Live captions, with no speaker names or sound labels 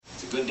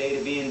good day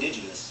to be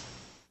indigenous.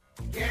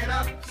 Get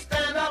up,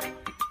 stand up.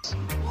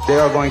 They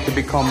are going to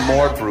become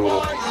more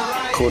brutal.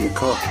 Couldn't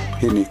cut,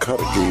 hitting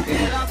cut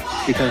again.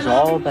 Because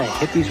all the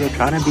hippies were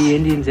trying to be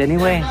Indians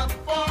anyway.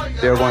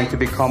 They're going to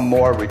become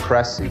more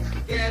repressive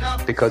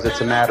because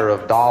it's a matter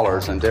of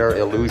dollars and their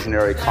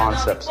illusionary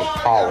concepts of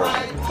power.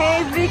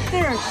 Hey,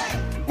 Victor.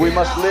 We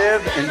must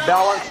live in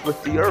balance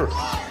with the earth.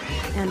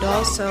 And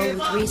also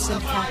with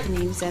recent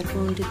happenings at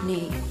Wounded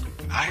Knee.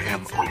 I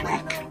am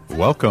awake.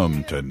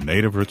 Welcome to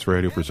Native Roots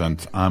Radio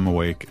presents I'm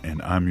Awake,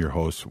 and I'm your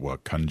host,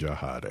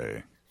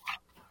 xhkezso.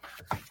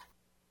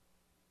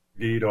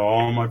 To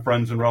all my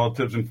friends and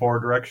relatives in four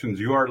directions,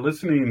 you are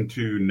listening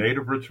to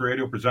Native Roots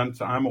Radio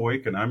presents I'm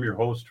Awake, and I'm your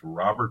host,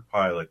 Robert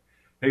Pilot.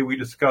 Hey, we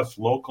discuss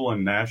local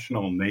and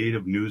national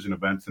Native news and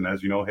events, and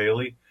as you know,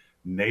 Haley,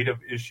 Native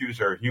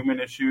issues are human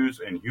issues,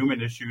 and human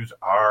issues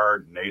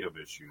are Native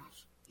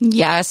issues.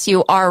 Yes,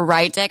 you are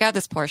right, Dega.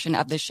 This portion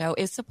of the show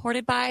is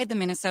supported by the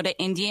Minnesota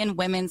Indian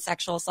Women's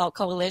Sexual Assault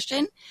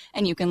Coalition,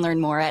 and you can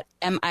learn more at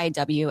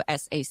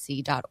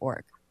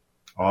MIWSAC.org.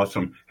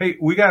 Awesome. Hey,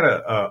 we got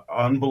a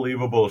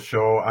unbelievable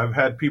show. I've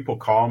had people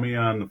call me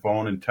on the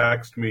phone and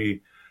text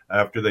me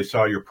after they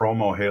saw your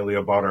promo, Haley,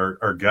 about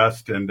our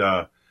guest, and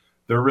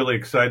they're really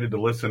excited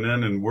to listen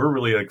in, and we're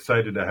really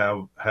excited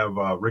to have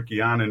Rickey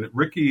on. And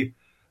Rickey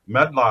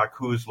Medlocke,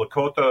 who's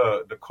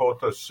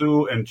Lakota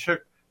Sioux and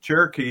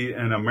Cherokee,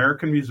 an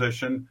American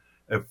musician,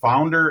 a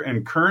founder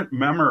and current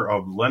member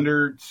of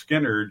Lynyrd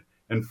Skynyrd,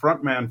 and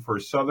frontman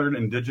for Southern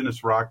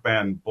indigenous rock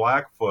band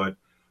Blackfoot.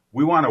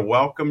 We want to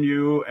welcome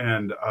you,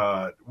 and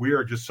we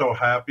are just so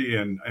happy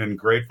and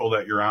grateful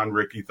that you're on,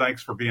 Rickey.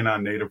 Thanks for being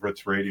on Native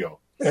Roots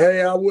Radio.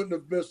 Hey, I wouldn't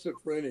have missed it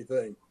for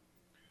anything.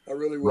 I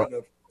really wouldn't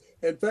have.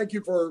 And thank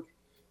you for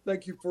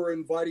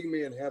inviting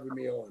me and having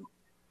me on.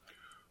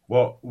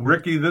 Well,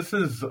 Rickey, this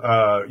is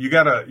you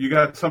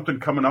got something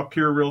coming up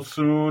here real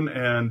soon,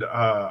 and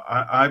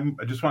I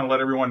just want to let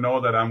everyone know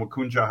that I'm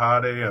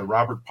xhkezso,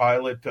 Robert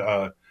Pilot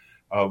of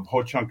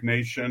Ho-Chunk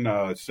Nation,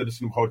 a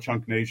citizen of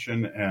Ho-Chunk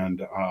Nation,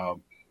 and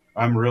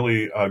I'm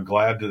really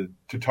glad to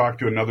talk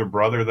to another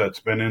brother that's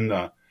been in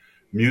the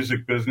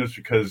music business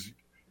because,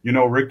 you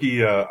know,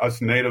 Rickey,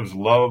 us natives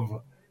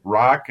love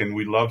rock and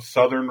we love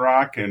Southern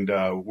rock, and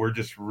we're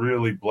just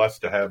really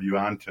blessed to have you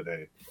on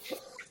today.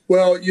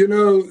 Well, you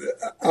know,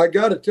 I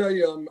got to tell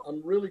you,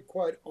 I'm really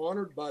quite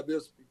honored by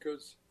this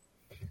because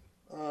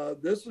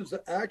this is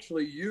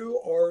actually,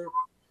 you are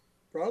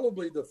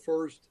probably the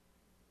first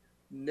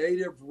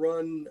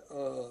Native-run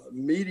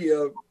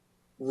media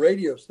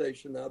radio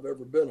station I've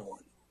ever been on.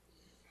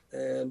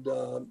 And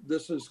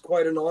this is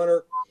quite an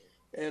honor.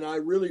 And I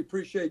really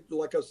appreciate,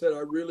 like I said,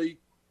 I really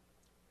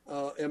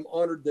am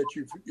honored that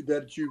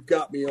you've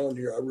got me on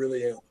here. I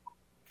really am.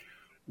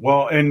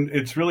 Well, and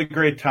it's really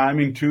great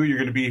timing, too. You're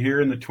going to be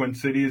here in the Twin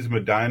Cities,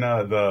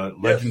 Medina, the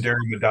legendary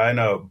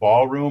Medina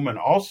Ballroom. And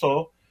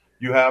also,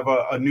 you have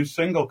a new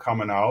single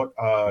coming out,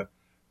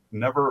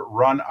 Never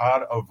Run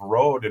Out of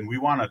Road. And we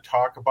want to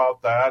talk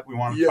about that. We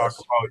want to talk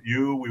about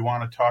you. We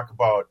want to talk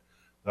about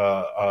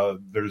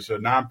there's a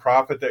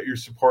nonprofit that you're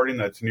supporting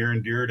that's near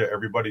and dear to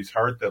everybody's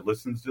heart that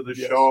listens to the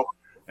show.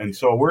 And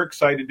so we're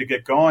excited to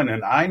get going.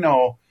 And I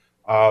know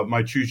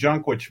my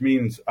xheuugli, which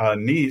means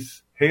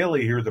niece,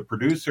 Haley here, the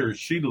producer,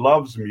 she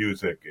loves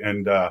music.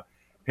 And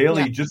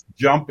Haley, just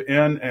jump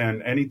in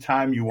and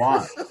anytime you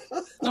want.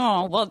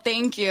 Oh, well,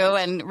 thank you.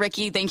 And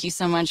Rickey, thank you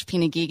so much,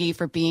 Pinagigi,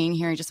 for being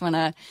here. I just want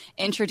to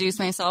introduce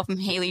myself. I'm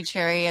Haley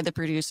Cherry, the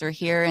producer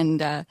here. And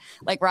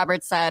like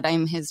Robert said,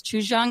 I'm his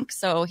xheuugli.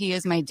 So he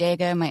is my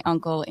Dega, my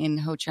uncle in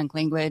Ho-Chunk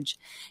language.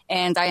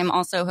 And I am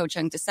also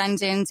Ho-Chunk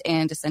descendant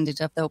and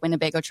descendant of the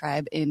Winnebago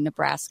tribe in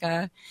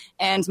Nebraska.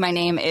 And my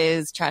name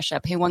is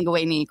Trasha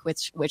Pewungawenik,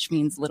 which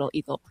means Little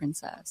Eagle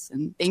Princess.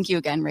 And thank you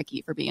again,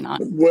 Rickey, for being on.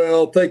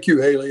 Well, thank you,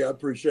 Haley. I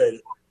appreciate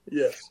it.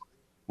 Yes.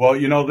 Well,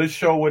 you know, this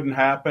show wouldn't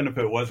happen if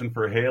it wasn't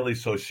for Haley.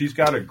 So she's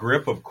got a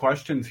grip of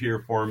questions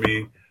here for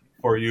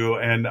you.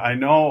 And I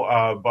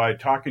know by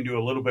talking to you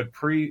a little bit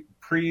pre-show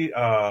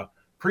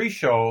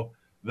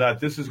that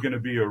this is going to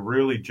be a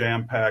really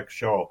jam-packed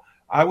show.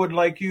 I would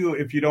like you,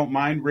 if you don't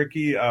mind,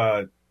 Rickey,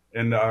 and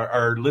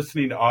our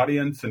listening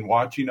audience and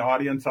watching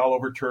audience all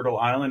over Turtle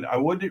Island, I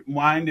wouldn't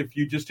mind if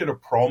you just did a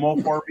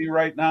promo for me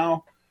right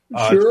now.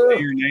 Sure.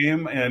 Say your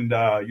name and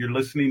you're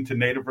listening to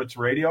Native Roots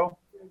Radio.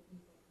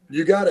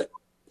 You got it.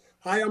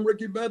 Hi, I'm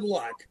Rickey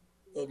Medlocke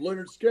of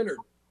Lynyrd Skynyrd,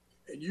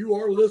 and you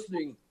are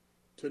listening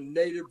to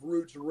Native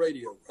Roots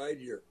Radio right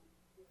here.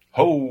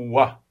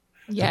 Oh,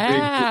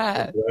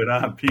 yeah. Right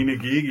on,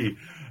 Pinagigi.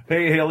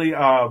 Hey, Haley,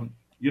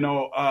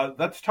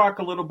 let's talk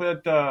a little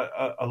bit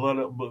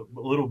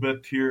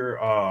here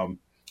to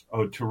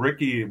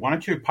Rickey. Why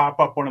don't you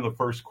pop up one of the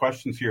first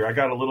questions here? I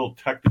got a little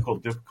technical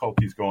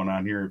difficulties going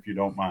on here, if you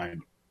don't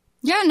mind.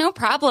 Yeah, no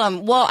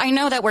problem. Well, I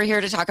know that we're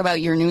here to talk about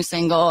your new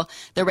single,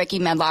 the Rickey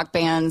Medlocke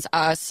Band's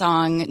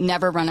song,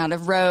 Never Run Out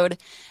of Road.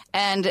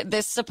 And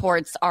this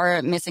supports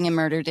our missing and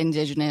murdered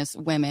Indigenous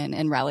women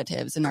and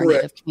relatives in our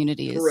Native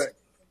communities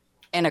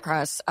and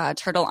across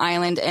Turtle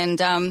Island.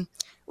 And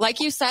like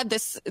you said,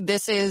 this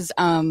is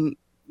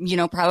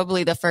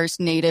probably the first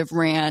Native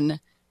ran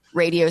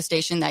radio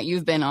station that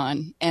you've been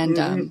on.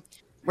 And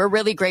we're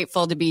really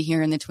grateful to be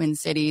here in the Twin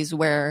Cities,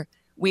 where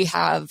we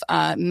have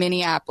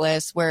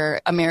Minneapolis,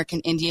 where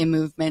American Indian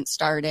movement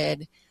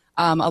started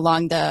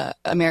along the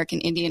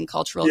American Indian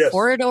Cultural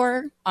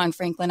Corridor on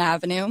Franklin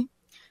Avenue.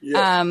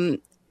 Yes.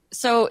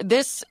 So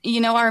this,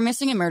 our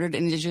missing and murdered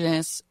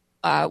Indigenous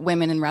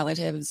women and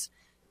relatives,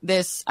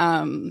 this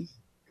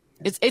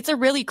it's a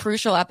really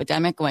crucial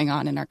epidemic going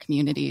on in our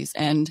communities.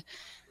 And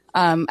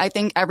I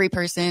think every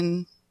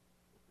person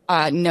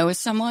knows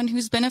someone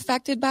who's been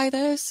affected by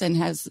this and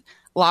has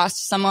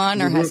lost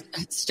someone or has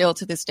still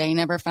to this day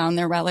never found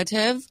their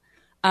relative.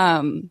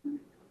 And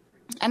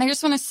I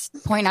just want to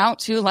point out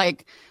too,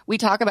 like we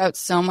talk about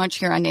so much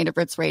here on Native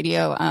Roots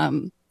Radio,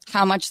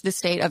 how much the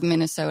state of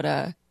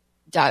Minnesota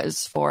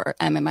does for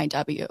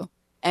MMIW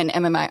and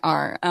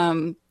MMIR.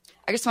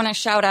 I just want to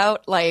shout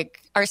out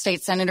like our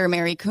state senator,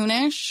 Mary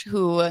Kunesh,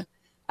 who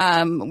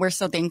we're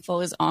so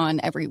thankful is on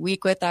every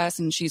week with us.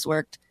 And she's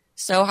worked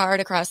so hard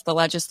across the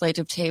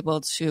legislative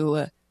table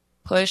to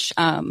push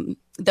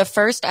the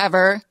first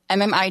ever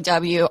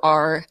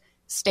MMIWR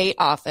state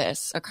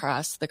office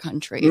across the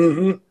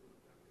country,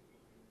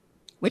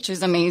 which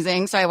is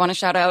amazing. So I want to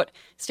shout out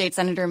State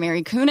Senator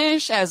Mary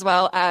Kunesh, as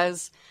well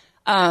as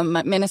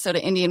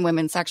Minnesota Indian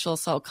Women's Sexual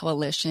Assault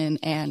Coalition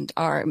and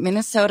our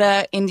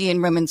Minnesota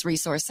Indian Women's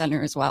Resource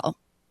Center as well.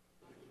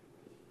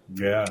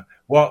 Yeah.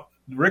 Well,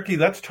 Rickey,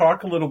 let's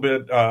talk a little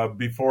bit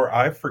before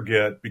I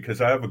forget,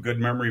 because I have a good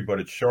memory, but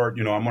it's short.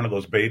 I'm one of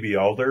those baby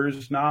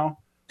elders now.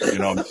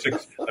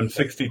 I'm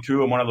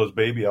 62. I'm one of those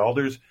baby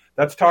elders.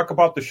 Let's talk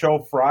about the show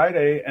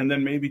Friday, and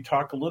then maybe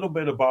talk a little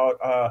bit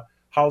about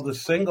how the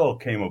single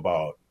came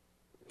about.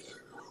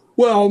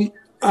 Well,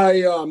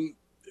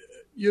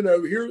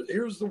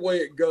 here's the way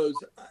it goes.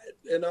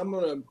 And I'm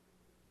going to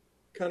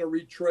kind of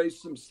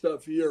retrace some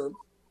stuff here,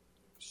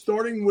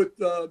 starting with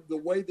the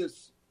way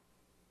this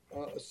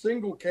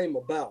single came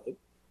about.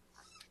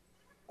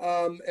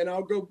 And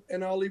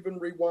I'll even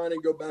rewind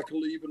and go back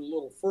even a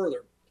little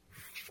further.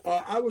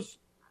 I was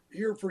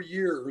here for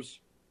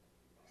years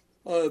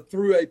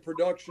through a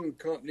production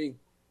company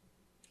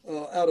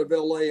out of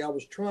LA. I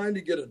was trying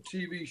to get a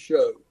TV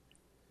show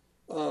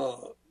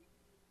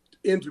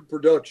into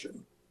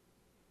production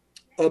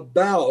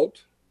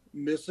about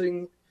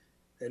missing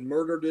and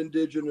murdered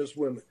Indigenous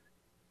women.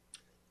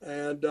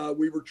 And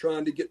we were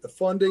trying to get the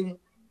funding,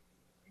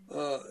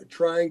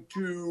 trying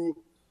to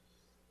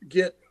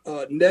get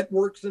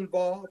networks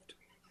involved,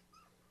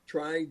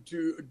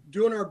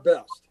 doing our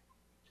best.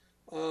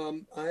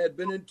 I had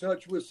been in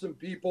touch with some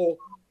people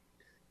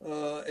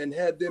and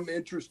had them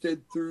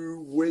interested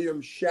through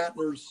William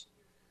Shatner's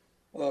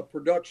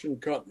production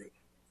company.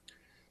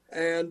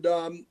 And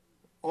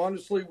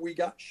honestly, we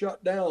got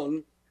shut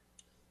down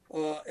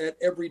at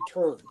every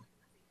turn.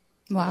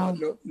 Wow.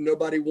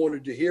 Nobody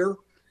wanted to hear.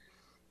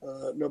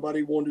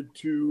 Nobody wanted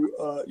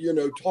to,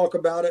 talk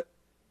about it.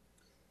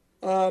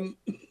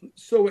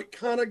 So it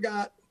kind of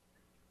got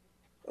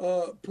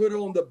put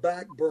on the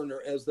back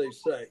burner, as they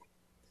say.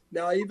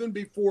 Now, even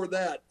before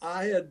that,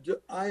 I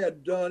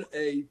had done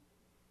a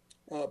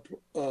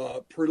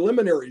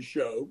preliminary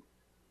show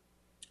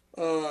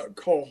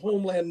called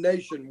Homeland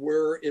Nation,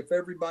 where if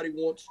everybody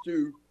wants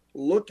to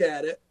look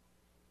at it,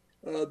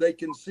 they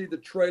can see the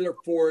trailer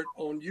for it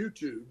on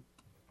YouTube.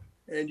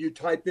 And you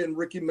type in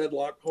Rickey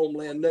Medlocke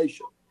Homeland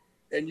Nation,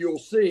 and you'll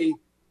see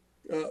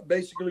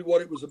basically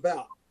what it was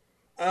about.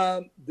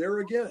 There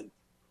again,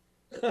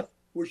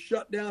 was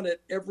shut down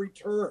at every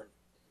turn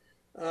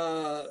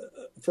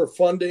for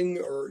funding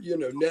or,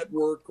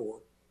 network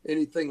or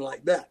anything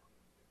like that.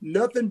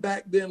 Nothing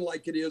back then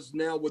like it is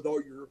now with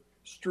all your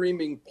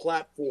streaming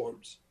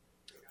platforms.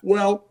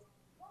 Well,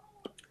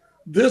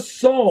 this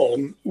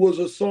song was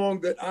a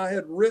song that I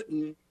had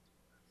written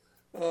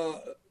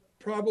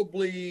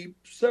probably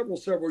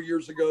several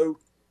years ago,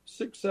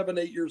 6, 7,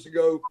 8 years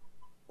ago,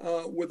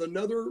 with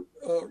another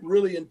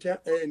really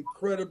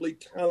incredibly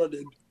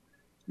talented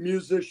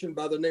musician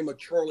by the name of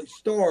Charlie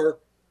Starr,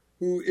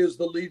 who is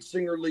the lead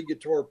singer, lead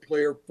guitar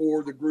player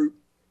for the group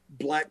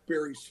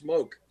Blackberry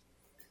Smoke.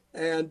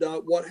 And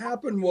what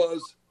happened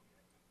was,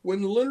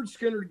 when Lynyrd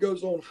Skynyrd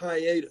goes on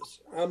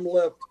hiatus, I'm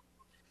left,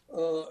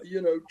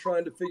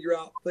 trying to figure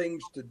out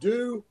things to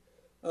do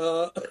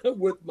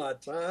with my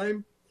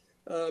time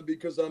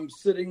because I'm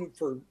sitting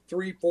for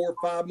 3, 4,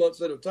 5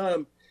 months at a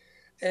time.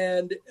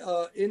 And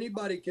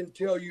anybody can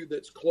tell you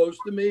that's close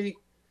to me,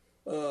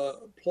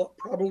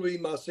 probably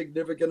my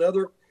significant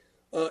other,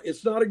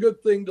 it's not a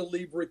good thing to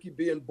leave Rickey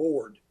being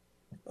bored.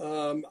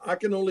 I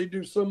can only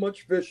do so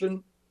much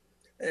fishing,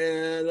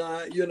 and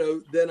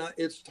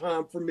it's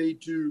time for me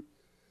to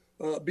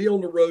be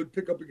on the road,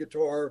 pick up a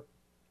guitar,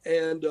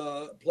 and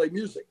play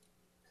music.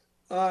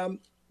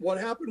 What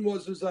happened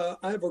was I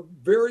have a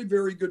very,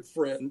 very good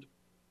friend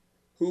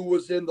who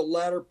was in the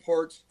latter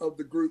parts of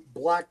the group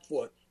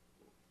Blackfoot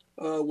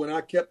when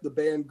I kept the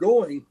band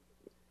going,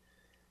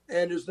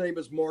 and his name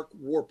is Mark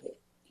Warple.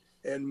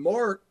 And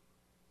Mark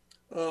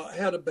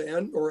had a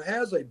band, or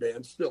has a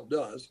band, still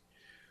does,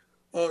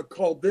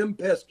 called Them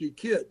Pesky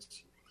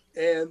Kids.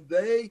 And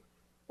they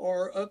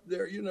are up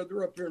there,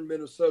 they're up here in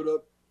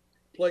Minnesota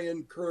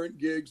playing current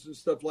gigs and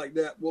stuff like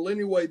that. Well,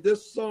 anyway,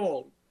 this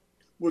song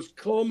was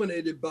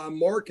culminated by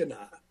Mark and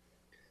I.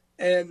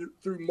 And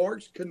through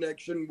Mark's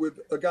connection with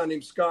a guy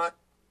named Scott,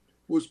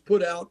 was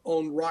put out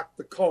on Rock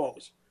the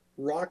Cause.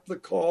 Rock the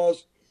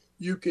Cause,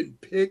 you can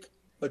pick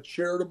a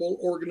charitable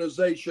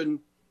organization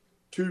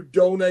to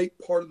donate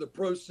part of the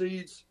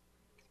proceeds.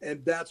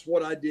 And that's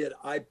what I did.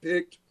 I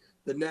picked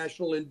the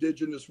National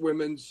Indigenous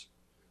Women's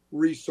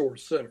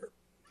Resource Center.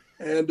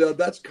 And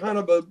that's kind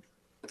of a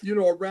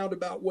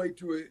roundabout way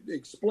to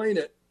explain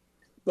it.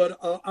 But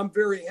I'm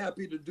very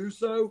happy to do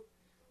so.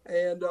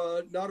 And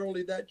not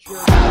only that,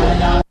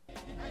 charity.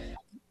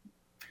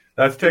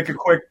 Let's take a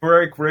quick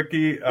break,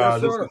 Ricky.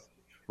 Yes, sir.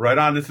 Right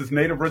on. This is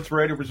Native Roots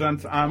Radio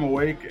presents I'm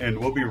Awake, and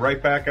we'll be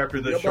right back after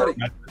this short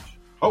message.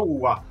 Oh,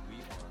 wow.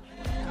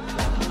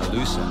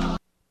 Alusa.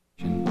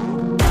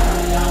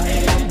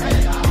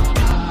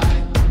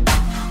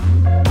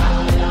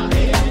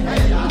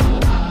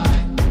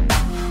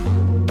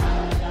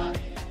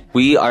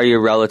 We are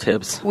your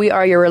relatives. We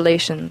are your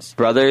relations.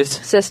 Brothers,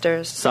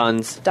 sisters,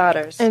 sons,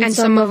 daughters. And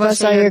some of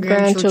us are your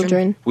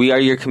grandchildren. We are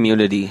your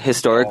community.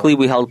 Historically,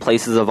 we held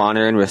places of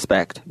honor and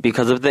respect.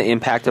 Because of the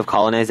impact of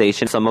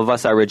colonization, some of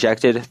us are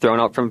rejected, thrown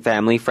out from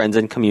family, friends,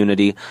 and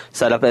community,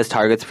 set up as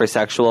targets for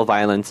sexual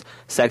violence,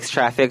 sex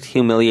trafficked,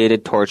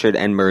 humiliated, tortured,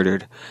 and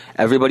murdered.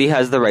 Everybody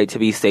has the right to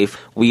be safe.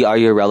 We are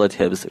your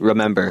relatives.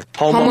 Remember,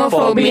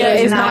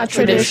 homophobia is not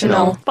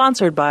traditional.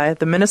 Sponsored by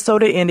the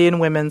Minnesota Indian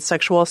Women's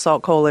Sexual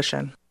Assault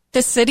Coalition.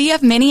 The city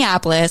of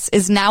Minneapolis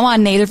is now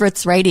on Native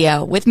Roots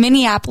Radio with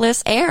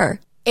Minneapolis AIR.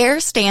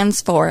 AIR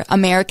stands for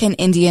American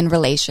Indian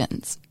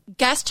Relations.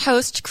 Guest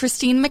host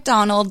Christine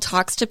McDonald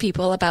talks to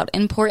people about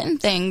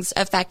important things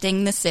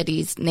affecting the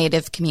city's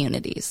Native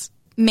communities.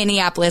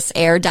 Minneapolis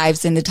AIR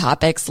dives into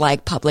topics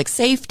like public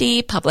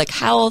safety, public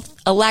health,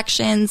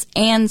 elections,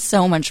 and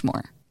so much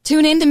more.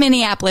 Tune in to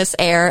Minneapolis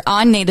AIR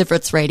on Native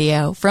Roots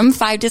Radio from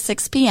 5 to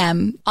 6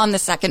 p.m. on the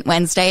second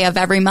Wednesday of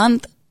every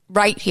month,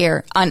 right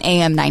here on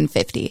AM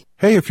 950.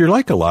 Hey, if you're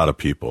like a lot of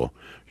people,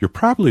 you're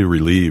probably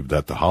relieved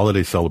that the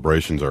holiday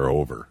celebrations are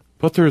over.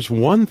 But there's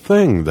one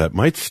thing that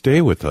might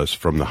stay with us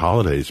from the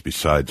holidays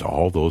besides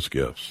all those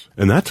gifts,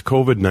 and that's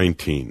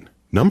COVID-19.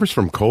 Numbers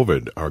from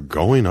COVID are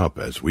going up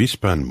as we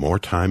spend more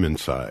time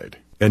inside.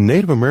 And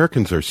Native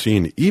Americans are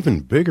seeing even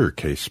bigger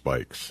case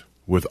spikes.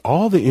 With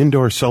all the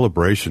indoor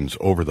celebrations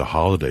over the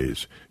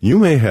holidays, you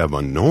may have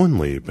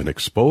unknowingly been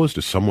exposed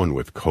to someone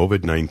with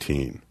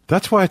COVID-19.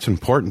 That's why it's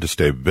important to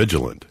stay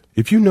vigilant.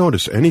 If you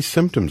notice any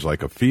symptoms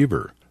like a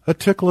fever, a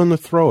tickle in the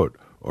throat,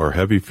 or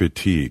heavy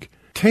fatigue,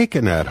 take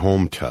an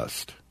at-home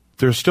test.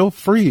 They're still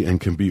free and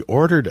can be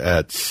ordered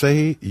at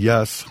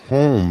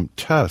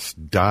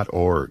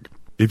sayyeshometest.org.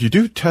 If you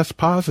do test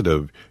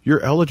positive,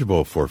 you're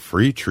eligible for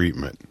free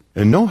treatment,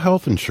 and no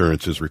health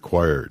insurance is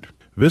required.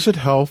 Visit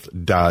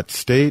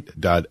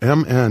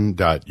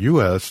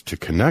health.state.mn.us to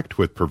connect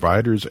with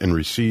providers and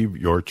receive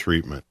your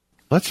treatment.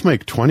 Let's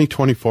make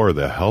 2024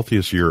 the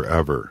healthiest year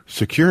ever,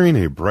 securing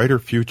a brighter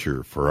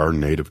future for our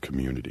Native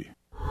community.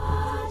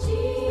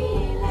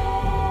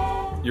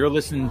 You're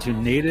listening to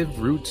Native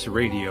Roots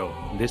Radio.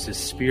 This is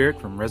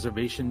Spirit from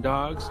Reservation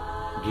Dogs.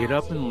 Get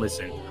up and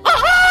listen.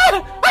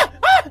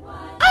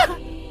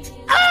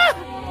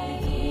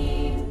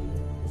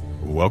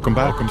 Welcome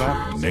back.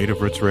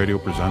 Native Roots Radio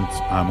presents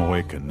I'm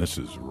Awake, and this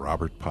is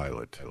Robert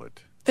Pilot.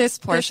 This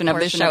portion of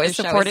the show is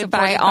supported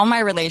by All My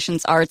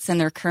Relations Arts and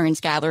their current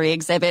gallery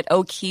exhibit,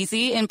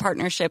 xhkezso, in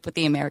partnership with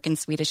the American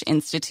Swedish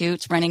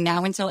Institute, running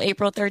now until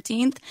April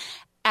 13th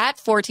at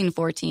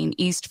 1414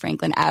 East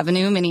Franklin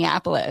Avenue,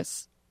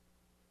 Minneapolis.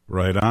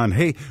 Right on.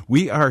 Hey,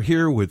 we are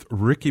here with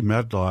Rickey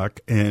Medlocke,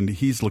 and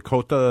he's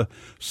Lakota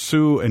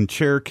Sioux and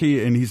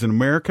Cherokee, and he's an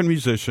American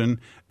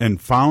musician and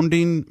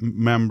founding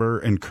member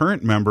and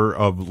current member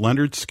of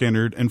Lynyrd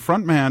Skynyrd and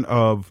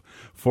frontman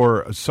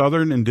for a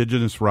Southern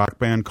indigenous rock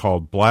band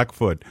called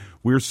Blackfoot.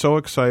 We're so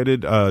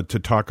excited to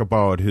talk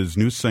about his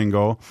new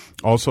single.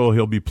 Also,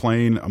 he'll be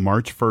playing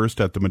March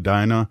 1st at the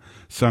Medina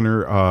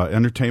Center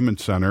Entertainment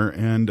Center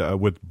and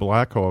with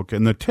Black Oak.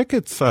 And the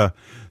tickets,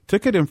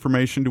 ticket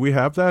information, do we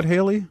have that,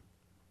 Haley?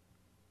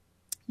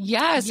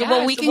 Yes.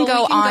 Well, we can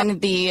go on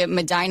the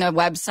Medina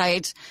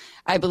website.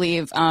 I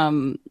believe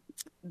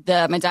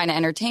the Medina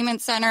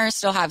Entertainment Center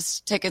still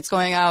has tickets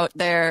going out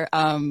there.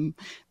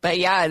 But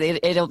yeah,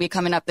 it'll be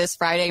coming up this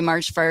Friday,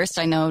 March 1st.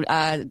 I know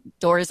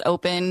doors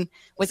open.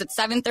 Was it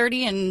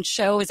 7:30 and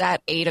show is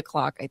at 8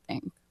 o'clock, I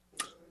think.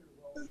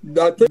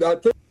 I think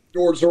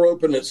doors are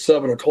open at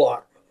 7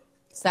 o'clock.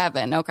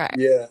 7, okay.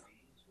 Yeah.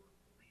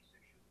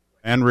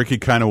 And Rickey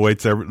kind of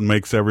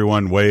makes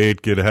everyone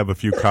wait, have a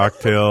few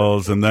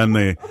cocktails, and then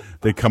they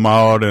come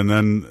out, and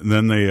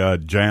then they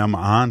jam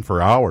on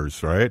for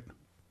hours, right?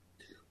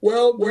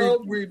 Well,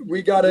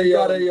 we got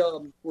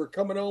we're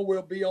coming on.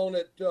 We'll be on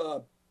it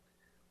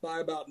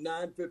by about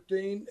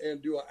 9:15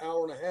 and do an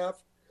hour and a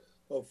half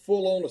of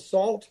full on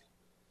assault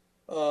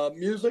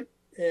music.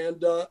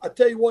 And I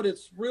tell you what,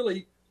 it's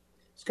really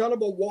it's kind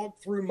of a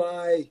walk through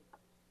my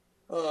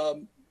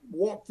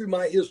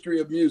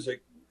history of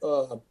music.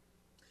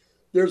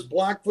 There's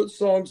Blackfoot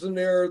songs in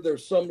there.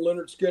 There's some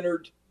Lynyrd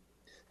Skynyrd,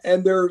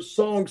 and there's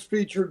songs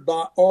featured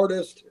by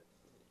artists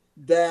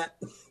that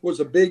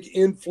was a big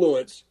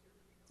influence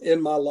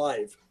in my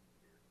life.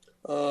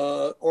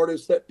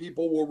 Artists that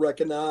people will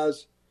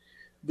recognize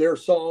their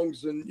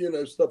songs and,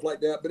 stuff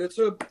like that. But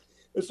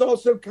it's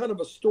also kind of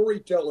a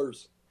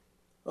storyteller's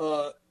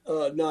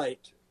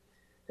night.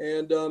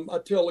 And I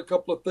tell a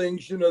couple of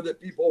things, that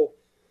people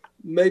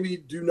maybe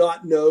do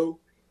not know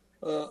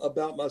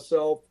about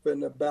myself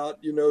and about,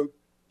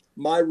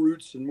 my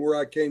roots and where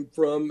I came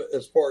from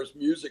as far as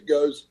music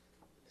goes.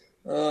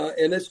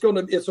 And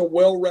it's a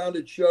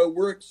well-rounded show.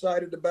 We're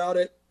excited about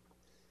it.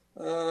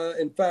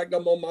 In fact,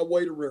 I'm on my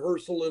way to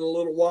rehearsal in a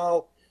little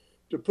while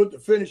to put the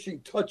finishing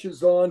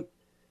touches on,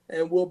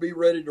 and we'll be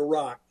ready to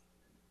rock.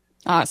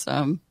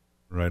 Awesome.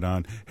 Right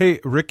on. Hey,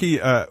 Rickey,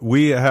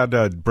 we had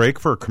a break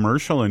for a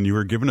commercial, and you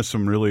were giving us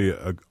some really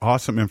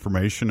awesome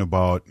information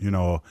about,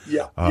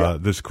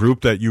 this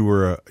group that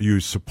you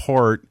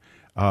support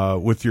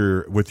with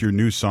your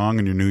new song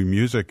and your new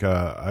music.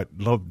 I'd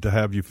love to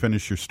have you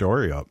finish your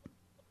story up.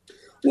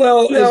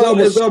 Well, as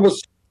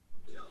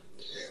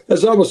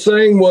I was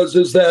saying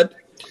is that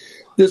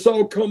this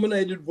all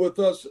culminated with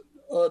us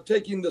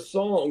taking the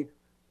song,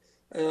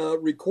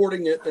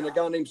 recording it, and a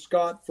guy named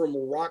Scott from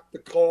Rock the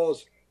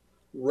Cause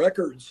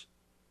Records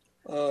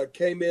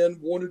came in,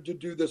 wanted to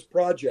do this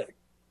project.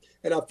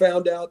 And I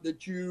found out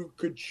that you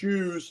could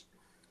choose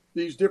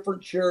these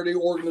different charity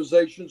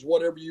organizations,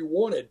 whatever you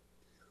wanted.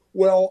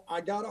 Well,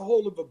 I got a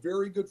hold of a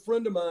very good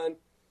friend of mine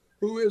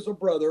who is a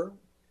brother,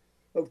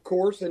 of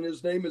course, and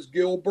his name is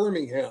Gil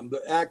Birmingham,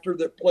 the actor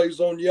that plays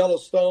on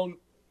Yellowstone.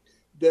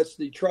 That's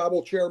the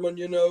tribal chairman,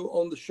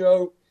 on the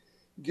show.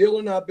 Gil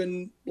and I have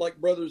been like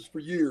brothers for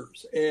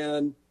years.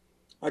 And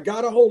I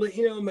got a hold of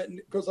him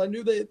because I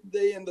knew they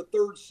in the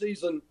third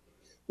season,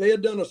 they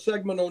had done a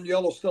segment on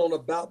Yellowstone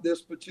about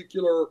this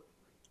particular,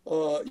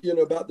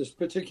 about this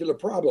particular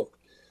problem.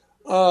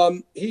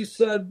 He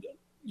said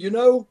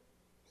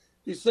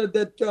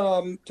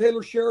that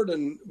Taylor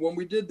Sheridan, when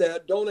we did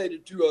that,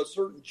 donated to a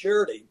certain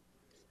charity.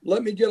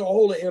 Let me get a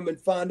hold of him and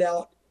find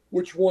out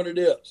which one it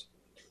is.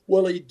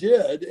 Well, he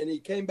did, and he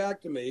came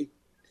back to me,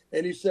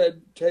 and he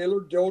said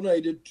Taylor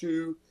donated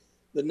to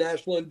the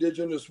National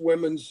Indigenous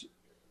Women's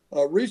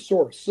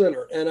Resource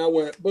Center. And I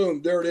went,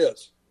 boom, there it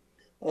is.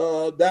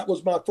 That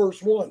was my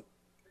first one.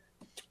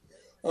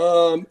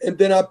 And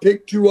then I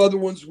picked two other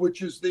ones,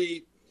 which is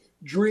the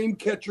Dream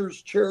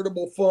Catchers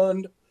Charitable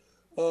Fund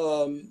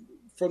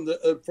from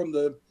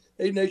the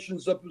Eight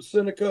Nations up in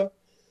Seneca,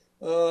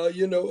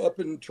 up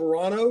in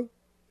Toronto,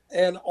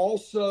 and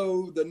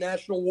also the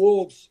National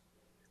Wolves,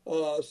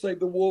 Save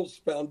the Wolves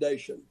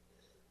Foundation.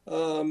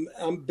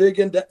 I'm big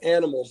into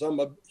animals. I'm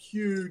a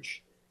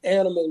huge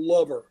animal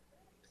lover.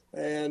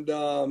 And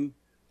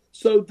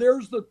so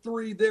there's the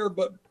three there,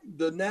 but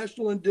the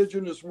National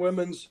Indigenous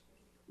Women's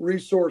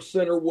Resource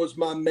Center was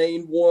my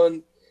main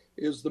one,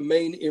 is the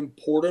main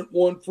important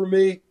one for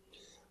me.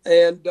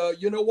 And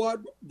you know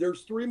what?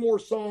 There's 3 more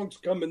songs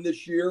coming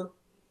this year.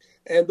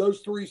 And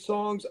those 3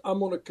 songs, I'm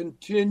going to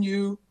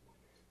continue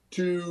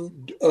to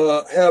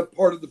have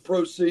part of the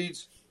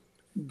proceeds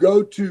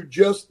go to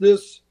just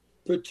this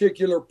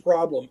particular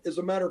problem. As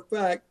a matter of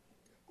fact,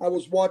 I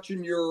was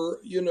watching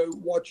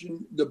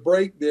watching the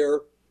break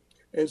there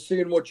and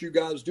seeing what you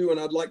guys do. And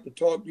I'd like to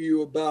talk to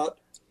you about,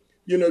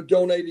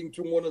 donating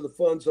to one of the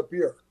funds up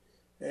here.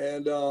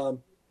 And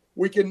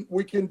we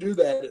can do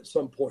that at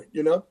some point,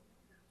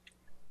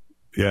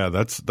 Yeah,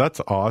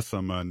 that's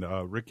awesome.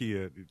 And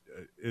Rickey,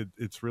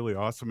 it's really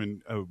awesome.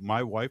 And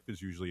my wife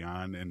is usually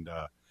on, and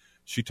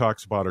she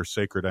talks about our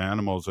sacred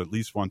animals at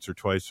least once or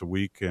twice a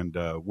week. And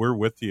we're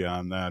with you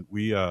on that.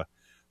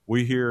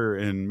 We here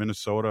in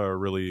Minnesota are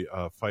really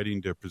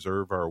fighting to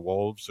preserve our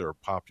wolves, our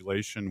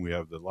population. We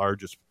have the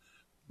largest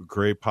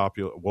gray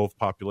wolf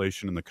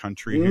population in the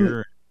country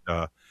here.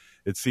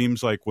 It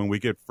seems like when we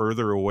get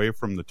further away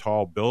from the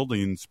tall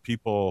buildings,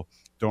 people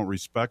don't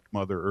respect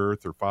Mother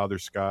Earth or Father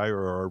Sky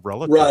or our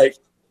relatives.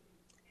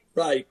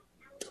 Right.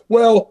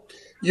 Well,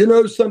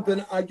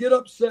 something, I get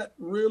upset,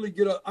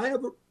 I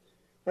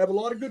have a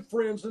lot of good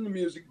friends in the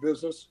music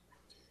business,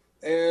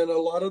 and a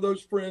lot of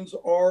those friends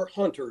are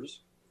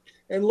hunters.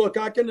 And look,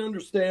 I can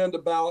understand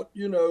about,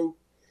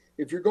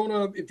 if you're going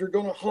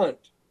to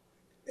hunt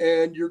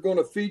and you're going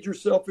to feed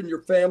yourself and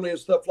your family and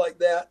stuff like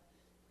that,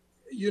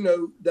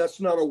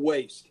 that's not a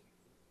waste.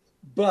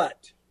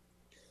 But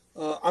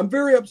I'm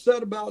very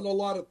upset about a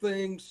lot of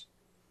things.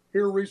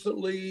 Here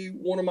recently,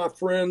 one of my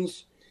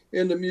friends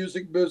in the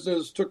music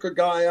business took a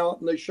guy out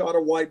and they shot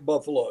a white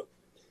buffalo.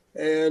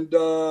 And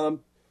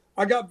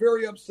I got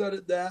very upset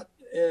at that.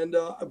 And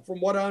from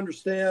what I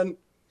understand,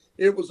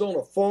 it was on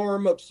a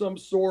farm of some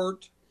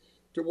sort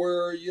to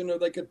where,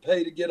 they could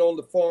pay to get on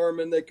the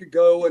farm and they could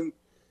go and,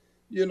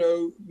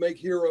 make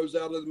heroes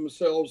out of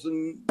themselves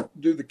and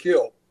do the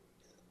kill.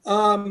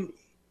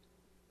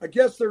 I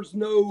guess there's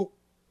no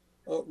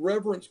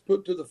reverence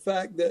put to the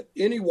fact that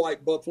any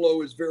white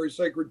buffalo is very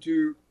sacred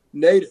to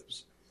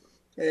natives.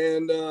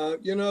 And,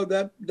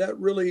 that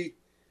really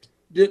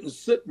didn't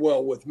sit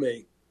well with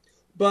me.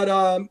 But,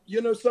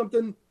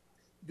 something,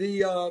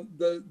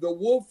 the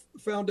Wolf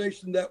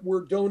Foundation that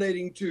we're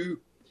donating to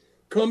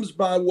comes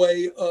by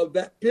way of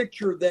that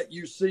picture that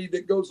you see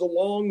that goes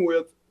along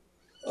with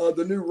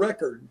the new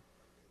record.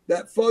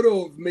 That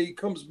photo of me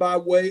comes by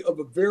way of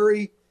a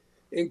very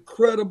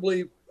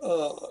incredibly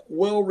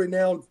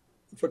well-renowned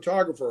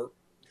photographer.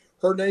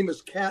 Her name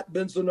is Kat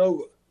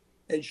Benzanova,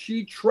 and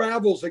she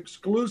travels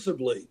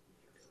exclusively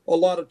a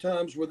lot of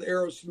times with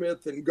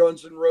Aerosmith and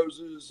Guns N'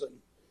 Roses and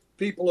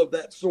people of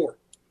that sort.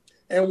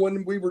 And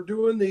when we were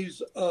doing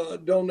these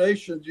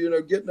donations,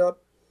 getting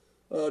up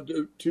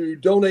to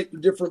donate to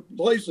different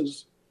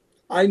places,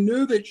 I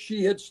knew that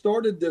she had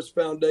started this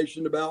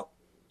foundation about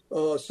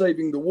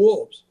saving the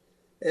wolves,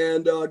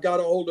 and got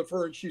a hold of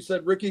her, and she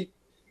said, Rickey,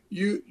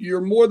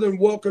 you're more than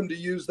welcome to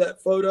use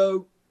that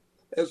photo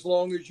as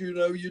long as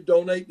you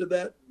donate to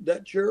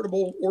that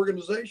charitable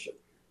organization.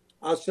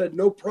 I said,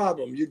 no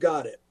problem, you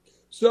got it.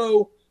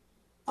 So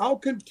I'll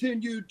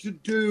continue to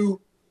do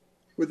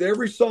with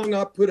every song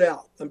I put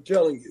out. I'm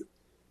telling you,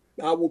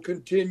 I will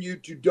continue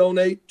to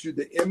donate to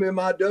the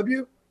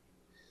MMIW.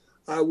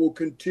 I will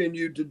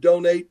continue to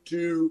donate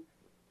to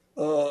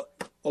a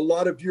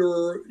lot of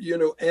your,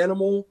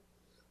 animal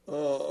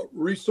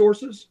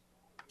resources.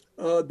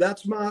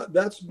 That's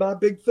my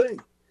big thing.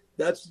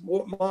 That's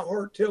what my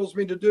heart tells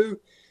me to do,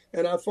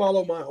 and I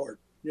follow my heart.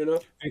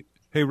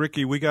 Hey,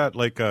 Rickey, we got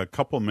like a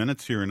couple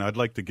minutes here, and I'd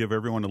like to give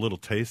everyone a little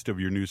taste of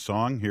your new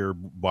song here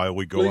while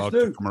we go Please out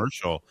do. to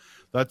commercial.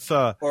 All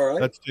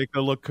right. Let's take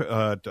a look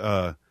at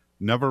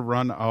Never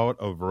Run Out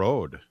of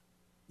Road.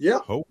 Yeah.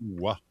 Oh,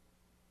 wow.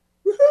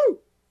 Woohoo!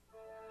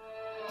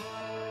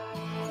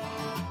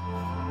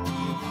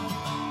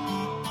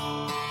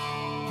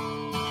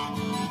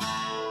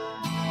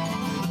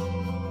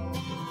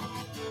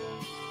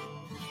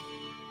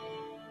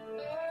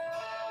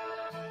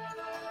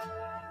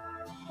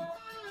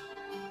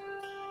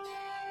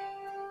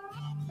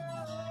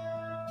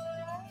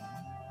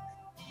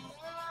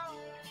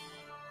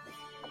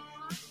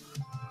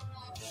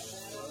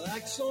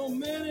 Like so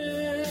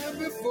many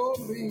before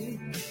me,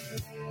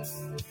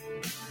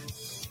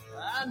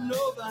 I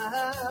know the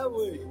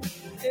highway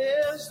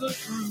is the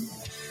truth.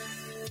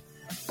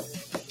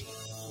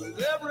 With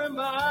every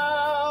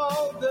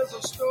mile there's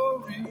a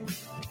story,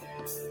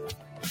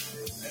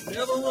 and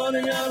never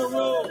running out of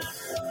road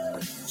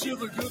till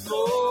the good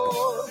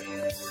Lord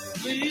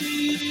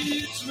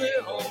leads me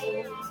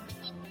home.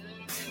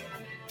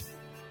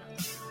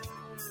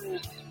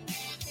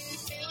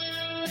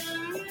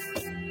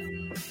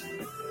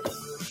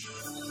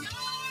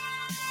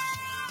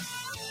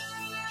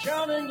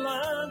 Counting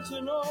lines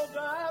in all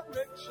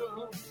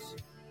directions,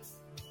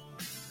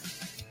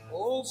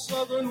 old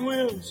southern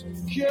winds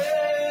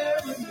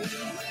carry me,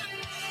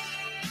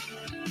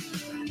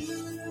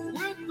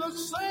 with the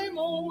same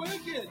old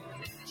wicked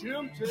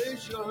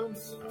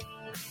temptations.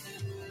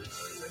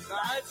 The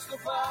nights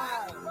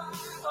divide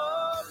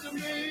up to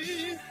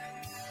me.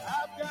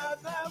 I've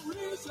got that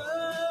reason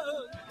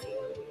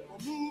for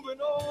moving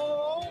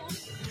on,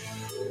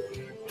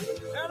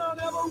 and I'll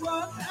never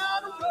run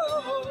out of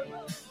road.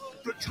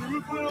 The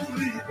truth will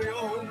lead me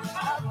on.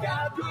 I've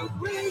got good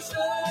reason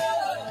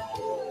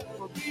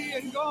for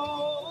being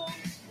gone,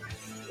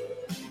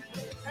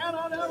 and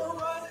I'll never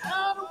run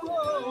out of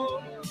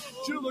road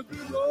till the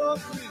good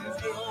Lord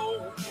leads me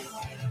home.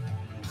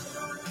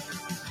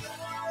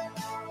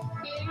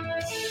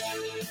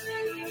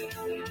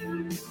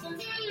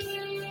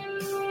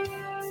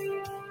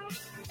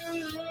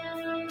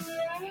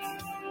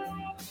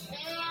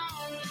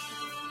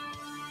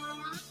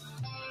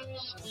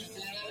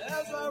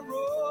 As I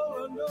roll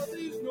under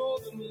these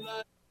northern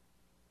lights.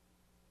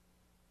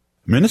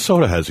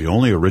 Minnesota has the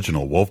only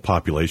original wolf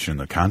population in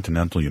the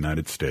continental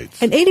United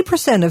States. And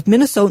 80% of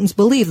Minnesotans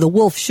believe the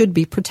wolf should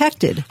be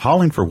protected.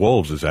 Howling for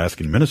Wolves is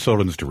asking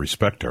Minnesotans to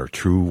respect our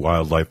true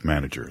wildlife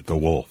manager, the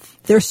wolf.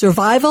 Their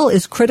survival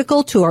is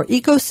critical to our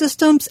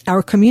ecosystems,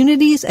 our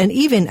communities, and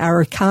even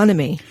our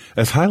economy.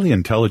 As highly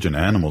intelligent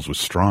animals with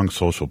strong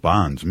social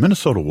bonds,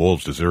 Minnesota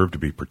wolves deserve to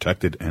be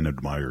protected and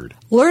admired.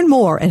 Learn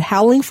more at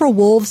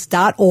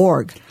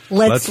howlingforwolves.org.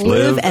 Let's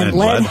live and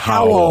let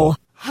howl.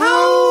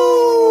 Howl!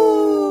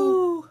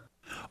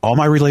 All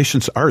My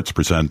Relations Arts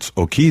presents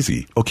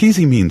xhkezso.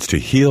 Xhkezso means to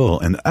heal,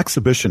 and the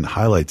exhibition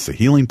highlights the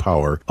healing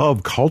power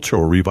of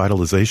cultural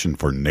revitalization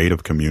for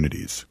Native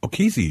communities.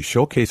 Xhkezso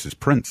showcases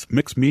prints,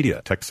 mixed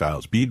media,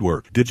 textiles,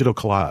 beadwork, digital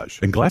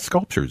collage, and glass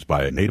sculptures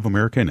by Native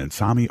American and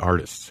Sami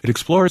artists. It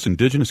explores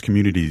indigenous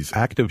communities'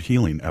 active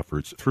healing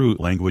efforts through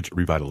language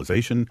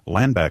revitalization,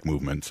 land back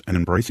movements, and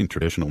embracing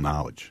traditional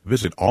knowledge.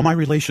 Visit All My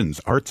Relations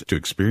Arts to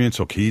experience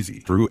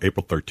xhkezso through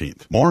April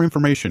 13th. More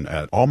information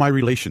at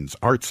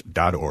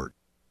allmyrelationsarts.org.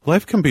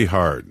 Life can be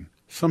hard.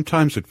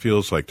 Sometimes it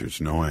feels like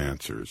there's no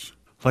answers,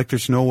 like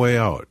there's no way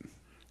out.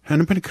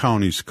 Hennepin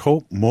County's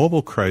COPE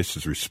Mobile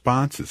Crisis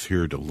Response is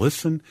here to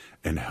listen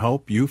and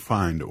help you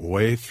find a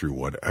way through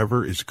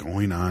whatever is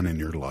going on in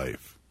your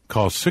life.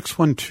 Call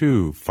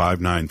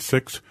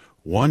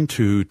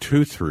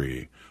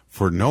 612-596-1223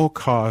 for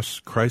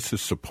no-cost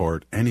crisis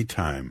support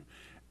anytime,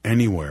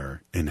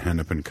 anywhere in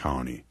Hennepin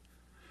County.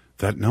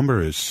 That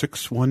number is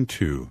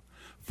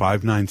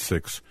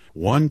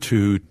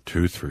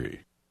 612-596-1223.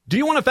 Do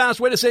you want a fast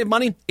way to save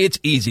money? It's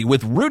easy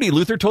with Rudy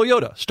Luther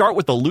Toyota. Start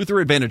with the Luther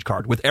Advantage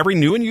Card. With every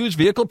new and used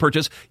vehicle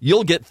purchase,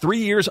 you'll get 3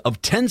 years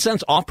of 10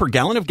 cents off per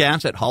gallon of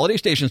gas at holiday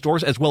station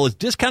stores, as well as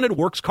discounted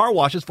Works car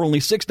washes for only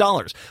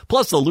 $6.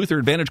 Plus, the Luther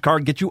Advantage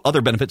Card gets you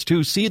other benefits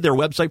too. See their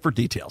website for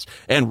details.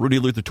 And Rudy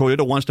Luther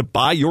Toyota wants to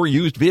buy your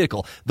used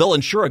vehicle. They'll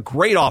ensure a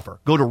great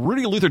offer. Go to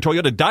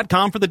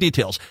RudyLutherToyota.com for the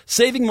details.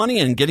 Saving money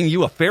and getting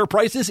you a fair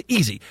price is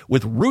easy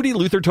with Rudy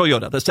Luther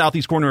Toyota, the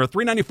southeast corner of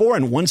 394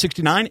 and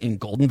 169 in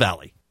Golden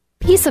Valley.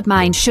 Peace of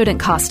mind shouldn't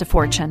cost a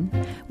fortune.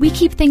 We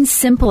keep things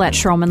simple at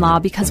Schroman Law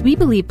because we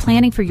believe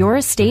planning for your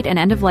estate and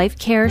end-of-life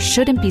care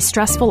shouldn't be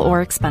stressful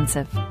or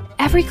expensive.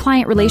 Every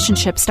client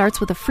relationship starts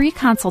with a free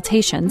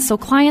consultation so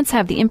clients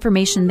have the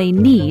information they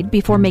need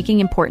before making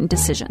important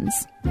decisions.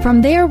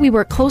 From there, we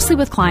work closely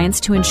with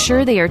clients to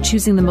ensure they are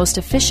choosing the most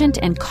efficient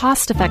and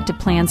cost-effective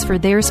plans for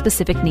their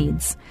specific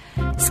needs.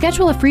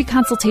 Schedule a free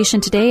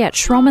consultation today at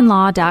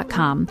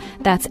schromanlaw.com.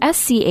 That's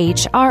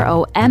SCHROMEN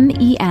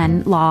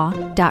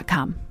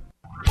law.com.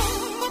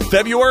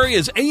 February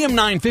is AM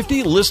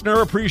 950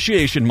 Listener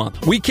Appreciation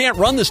Month. We can't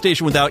run the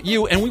station without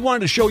you, and we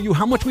wanted to show you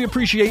how much we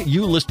appreciate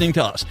you listening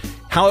to us.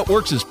 How it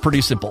works is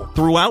pretty simple.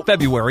 Throughout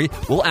February,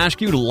 we'll ask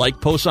you to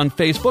like posts on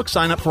Facebook,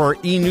 sign up for our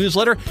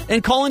e-newsletter,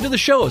 and call into the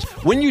shows.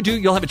 When you do,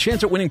 you'll have a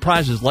chance at winning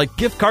prizes like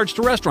gift cards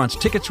to restaurants,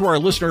 tickets to our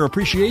listener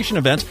appreciation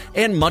events,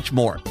 and much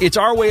more. It's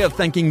our way of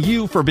thanking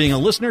you for being a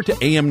listener to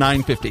AM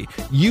 950.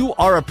 You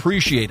are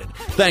appreciated.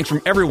 Thanks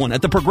from everyone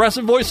at the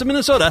Progressive Voice of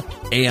Minnesota,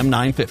 AM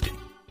 950.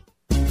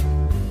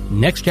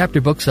 Next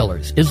Chapter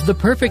Booksellers is the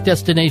perfect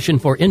destination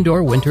for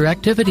indoor winter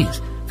activities.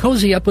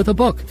 Cozy up with a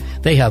book.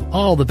 They have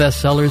all the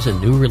bestsellers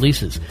and new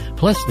releases.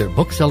 Plus, their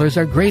booksellers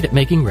are great at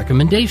making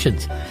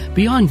recommendations.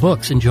 Beyond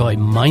books, enjoy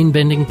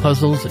mind-bending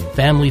puzzles and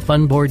family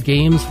fun board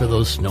games for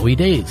those snowy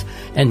days.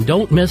 And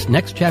don't miss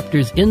Next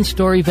Chapter's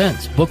in-store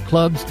events, book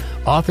clubs,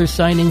 author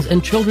signings,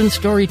 and children's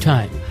story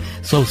time.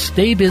 So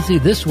stay busy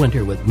this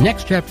winter with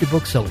Next Chapter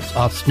Booksellers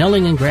off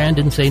Snelling and Grand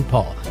in St.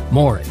 Paul.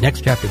 More at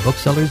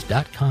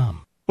nextchapterbooksellers.com.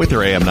 With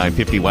your AM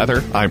 950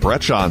 weather, I'm Brett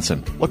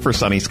Johnson. Look for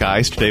sunny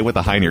skies today with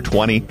a high near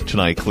 20.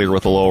 Tonight, clear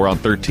with a low around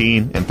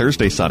 13. And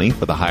Thursday, sunny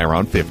with a high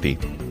around 50.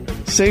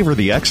 Savor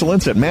the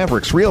excellence at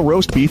Maverick's Real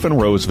Roast Beef in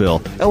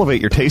Roseville. Elevate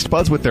your taste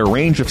buds with their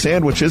range of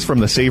sandwiches from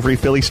the savory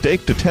Philly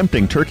steak to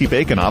tempting turkey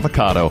bacon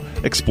avocado.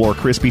 Explore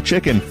crispy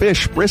chicken,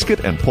 fish,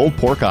 brisket, and pulled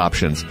pork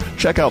options.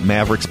 Check out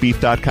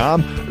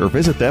mavericksbeef.com or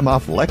visit them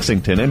off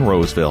Lexington in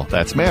Roseville.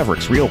 That's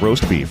Maverick's Real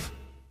Roast Beef.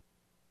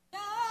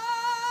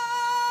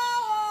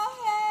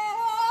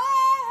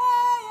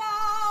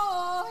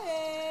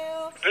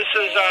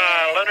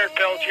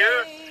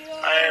 Here.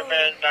 I am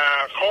in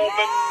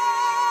Coleman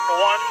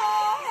 1,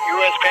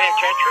 U.S.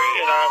 Penitentiary,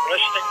 and I'm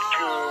listening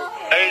to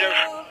Native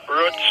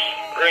Roots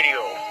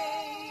Radio.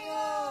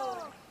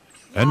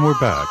 And we're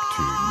back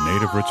to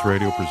Native Roots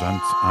Radio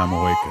presents I'm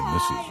Awake, and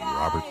this is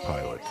Robert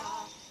Pilot.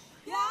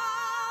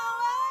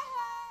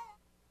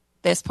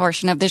 This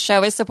portion of the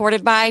show is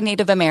supported by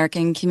Native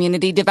American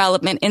Community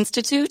Development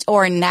Institute,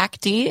 or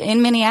NACD,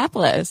 in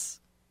Minneapolis.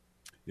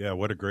 Yeah,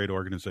 what a great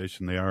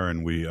organization they are,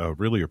 and we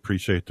really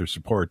appreciate their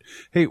support.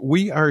 Hey,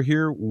 we are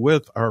here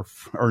with our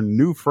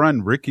new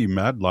friend, Rickey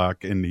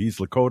Medlocke, and he's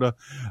Lakota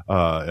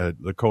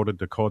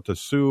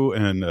Sioux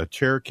and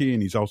Cherokee,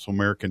 and he's also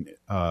American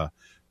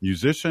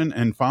musician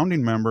and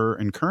founding member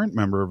and current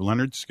member of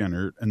Lynyrd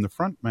Skynyrd and the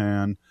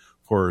frontman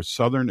for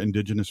Southern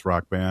indigenous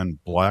rock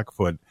band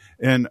Blackfoot.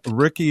 And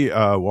Rickey,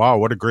 wow,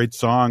 what a great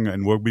song,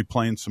 and we'll be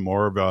playing some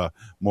more of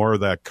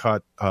that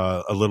cut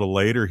a little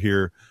later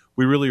here.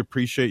 We really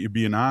appreciate you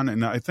being on,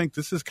 and I think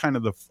this is kind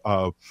of the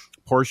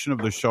portion of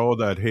the show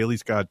that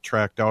Haley's got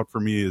tracked out for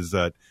me. Is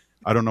that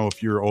I don't know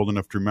if you're old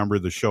enough to remember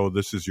the show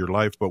This Is Your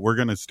Life, but we're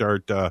going to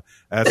start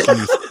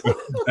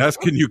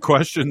asking you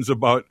questions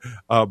about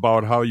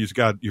how you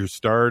got your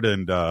start,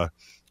 and I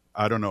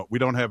don't know. We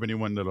don't have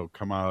anyone that'll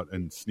come out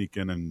and sneak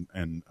in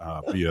and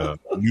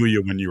knew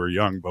you when you were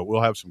young, but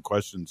we'll have some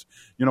questions.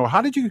 You know,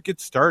 how did you get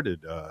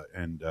started?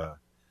 And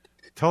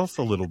tell us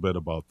a little bit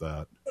about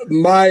that.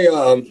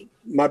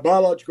 My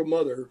biological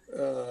mother,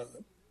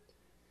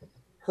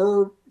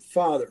 her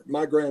father,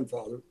 my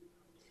grandfather,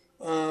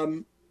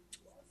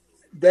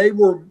 they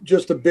were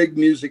just a big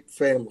music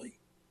family.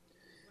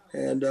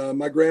 And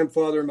my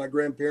grandfather and my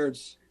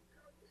grandparents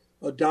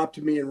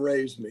adopted me and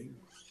raised me.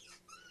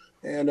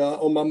 And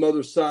on my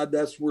mother's side,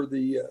 that's where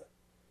the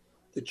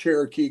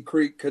Cherokee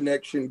Creek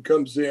connection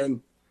comes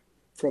in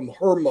from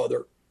her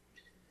mother.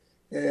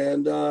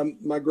 And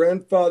my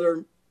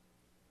grandfather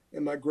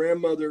and my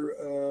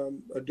grandmother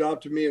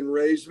adopted me and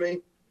raised me.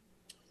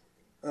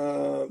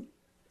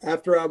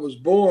 After I was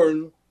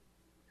born,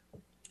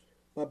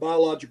 my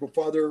biological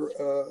father,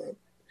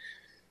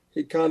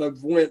 he kind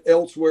of went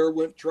elsewhere,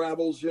 went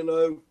travels,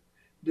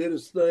 did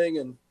his thing.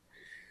 And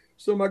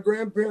so my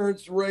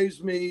grandparents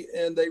raised me,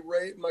 and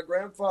my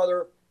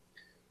grandfather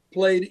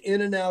played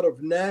in and out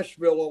of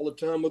Nashville all the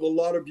time with a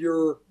lot of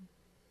your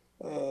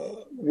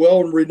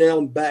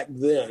well-renowned back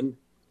then,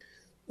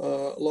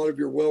 a lot of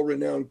your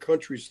well-renowned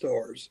country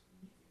stars.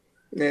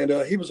 And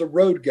he was a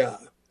road guy.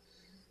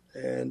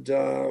 And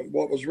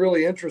what was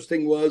really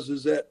interesting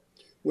is that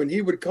when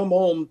he would come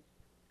home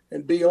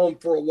and be home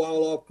for a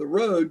while off the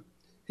road,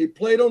 he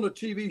played on a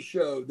TV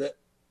show that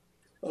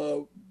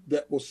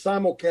was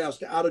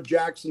simulcast out of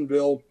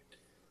Jacksonville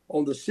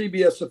on the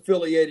CBS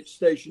affiliated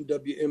station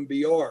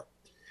WMBR.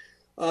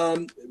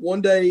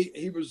 One day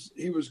he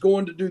was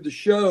going to do the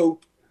show,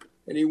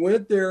 and he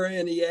went there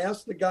and he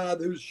asked the guy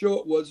whose show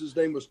it was. His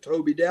name was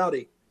Toby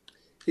Dowdy.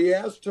 He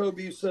asked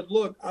Toby, he said,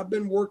 "Look, I've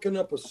been working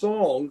up a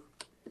song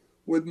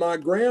with my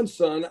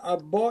grandson. I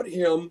bought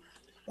him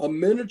a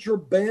miniature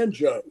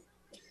banjo,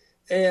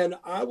 and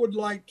I would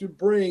like to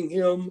bring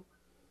him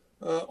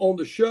on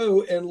the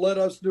show and let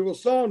us do a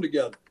song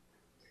together."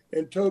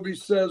 And Toby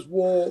says,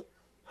 "Well,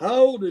 how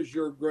old is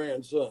your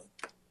grandson?"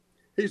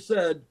 He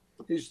said,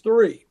 "He's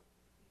 3.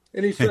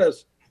 And he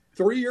says,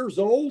 3 years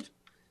old?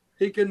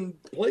 He can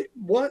play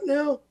what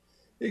now?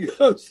 He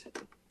goes,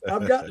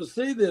 "I've got to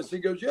see this." He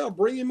goes, "Yeah,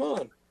 bring him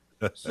on."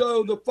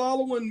 So the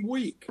following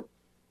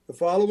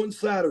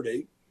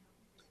Saturday,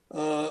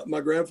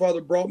 my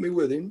grandfather brought me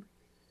with him,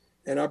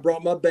 and I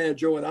brought my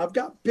banjo, and I've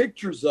got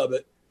pictures of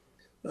it.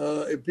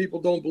 If people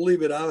don't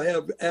believe it, I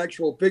have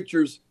actual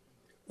pictures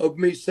of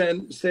me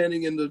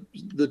standing in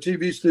the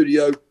TV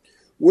studio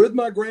with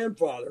my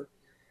grandfather,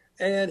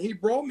 and he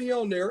brought me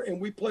on there, and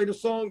we played a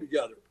song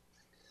together.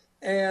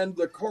 And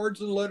the cards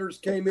and letters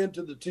came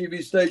into the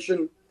TV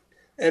station,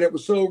 and it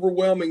was so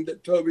overwhelming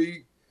that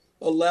Toby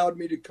allowed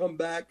me to come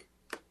back,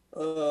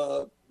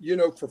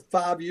 for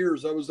 5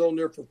 years. I was on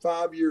there for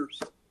 5 years,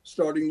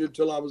 starting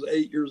until I was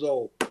 8 years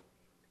old.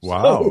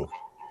 Wow.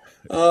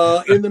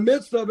 So, in the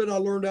midst of it, I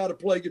learned how to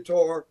play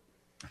guitar,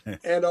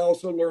 and I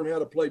also learned how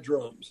to play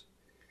drums.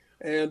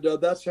 And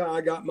that's how I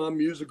got my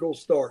musical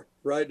start,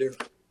 right there.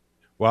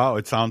 Wow,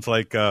 it sounds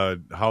like how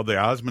the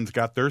Osmonds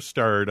got their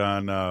start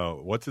on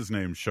what's his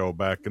name show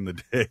back in the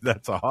day.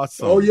 That's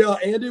awesome. Oh yeah,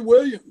 Andy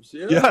Williams.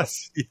 Yeah.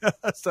 Yes,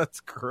 that's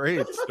a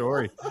great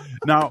story.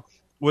 Now,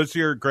 was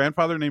your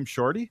grandfather named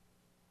Shorty?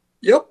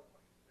 Yep.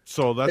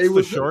 So that's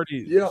the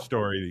Shorty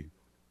story.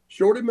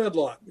 Shorty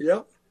Medlocke.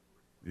 Yep.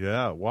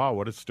 Yeah. Wow,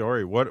 what a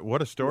story.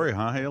 What a story,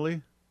 huh,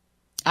 Haley?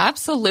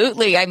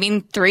 Absolutely. I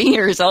mean, 3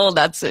 years old,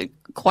 that's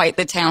quite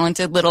the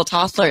talented little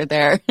toddler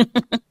there.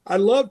 I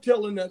love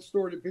telling that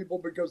story to people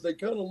because they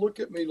kind of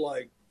look at me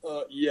like,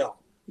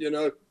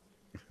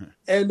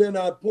 and then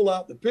I pull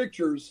out the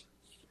pictures,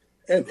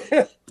 and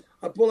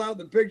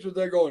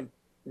they're going,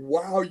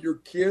 "Wow, you're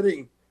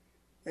kidding."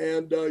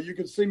 And you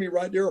can see me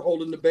right there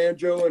holding the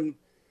banjo and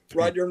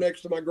right there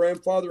next to my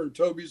grandfather, and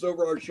Toby's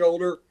over our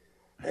shoulder.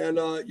 And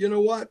you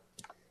know what?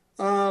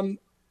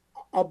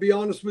 I'll be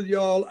honest with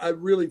y'all. I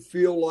really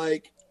feel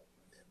like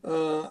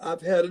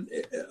I've had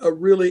a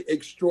really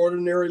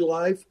extraordinary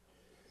life.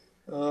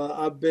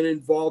 I've been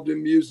involved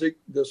in music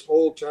this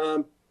whole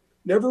time.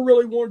 Never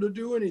really wanted to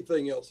do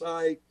anything else.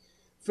 I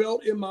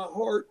felt in my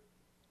heart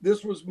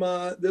this was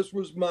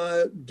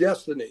my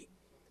destiny,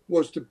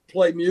 was to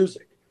play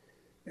music.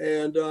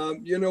 And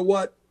you know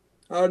what?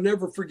 I'll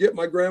never forget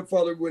my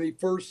grandfather when he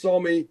first saw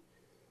me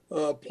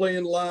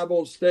playing live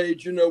on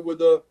stage,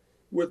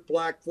 with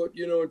Blackfoot,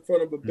 in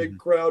front of a big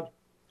crowd.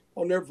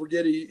 I'll never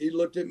forget, he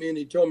looked at me and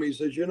he told me, he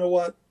says, "You know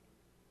what?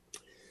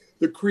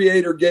 The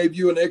Creator gave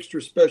you an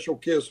extra special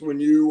kiss when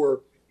you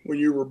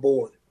were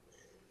born."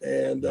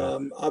 And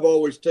I've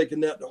always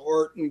taken that to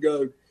heart and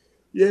go,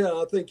 yeah,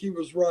 I think he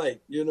was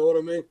right. You know what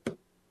I mean?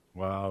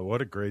 Wow,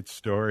 what a great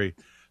story.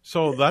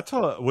 So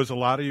was a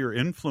lot of your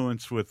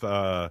influence with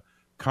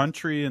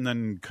country, and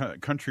then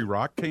country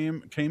rock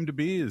came to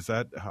be? Is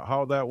that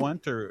how that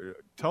went? Or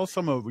tell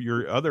some of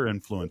your other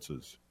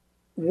influences.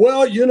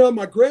 Well,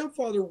 my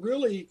grandfather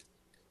really,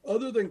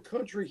 other than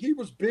country, he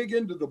was big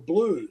into the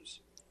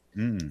blues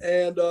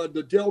and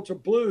the Delta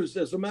blues.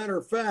 As a matter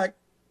of fact,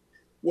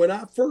 when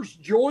I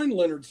first joined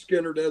Lynyrd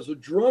Skynyrd as a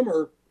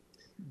drummer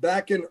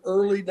back in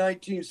early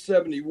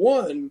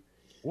 1971,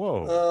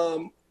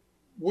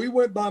 we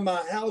went by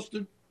my house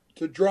to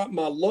drop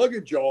my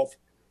luggage off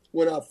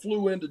when I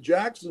flew into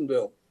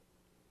Jacksonville,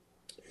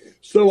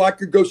 so I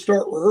could go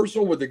start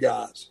rehearsal with the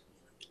guys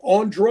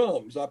on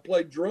drums. I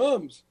played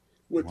drums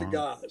with the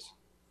guys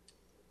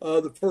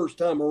the first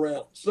time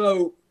around.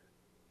 So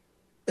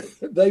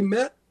they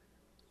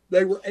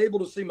were able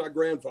to see my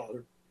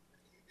grandfather.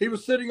 He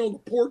was sitting on the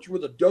porch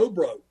with a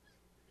dobro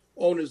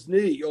on his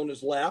knee, on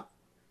his lap,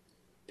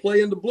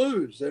 playing the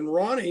blues. And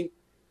Ronnie,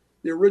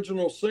 the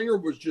original singer,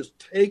 was just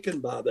taken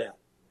by that.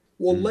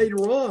 Well,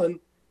 later on,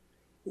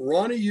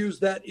 Ronnie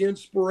used that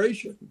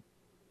inspiration,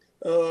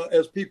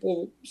 as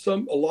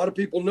a lot of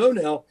people know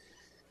now,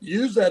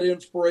 use that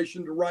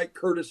inspiration to write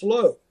Curtis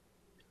Lowe,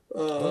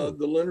 the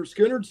Lynyrd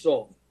Skynyrd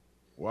song.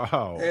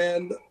 Wow.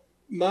 And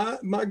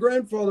my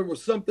grandfather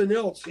was something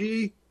else.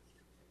 He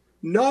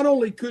not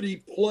only could he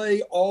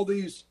play all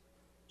these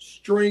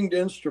stringed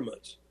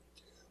instruments,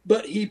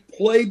 but he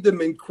played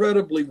them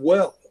incredibly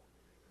well.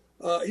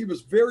 He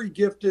was very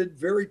gifted,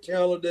 very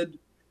talented.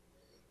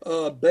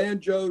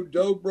 Banjo,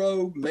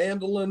 dobro,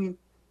 mandolin,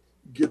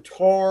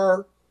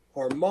 guitar,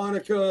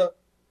 harmonica,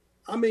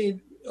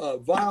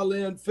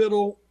 violin,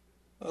 fiddle,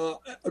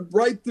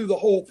 right through the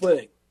whole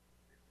thing.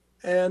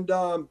 And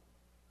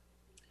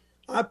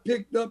I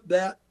picked up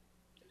that.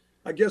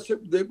 I guess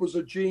it was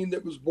a gene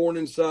that was born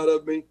inside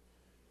of me.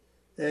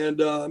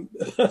 And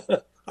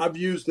I've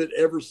used it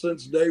ever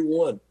since day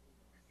one.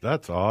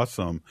 That's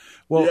awesome.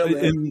 Well,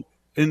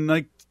 in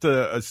like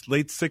the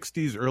late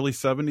 60s, early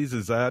 70s,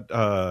 is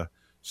that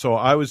so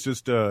I was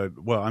just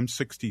I'm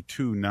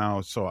 62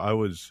 now, so I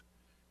was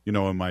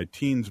in my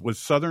teens. Was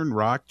Southern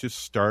rock just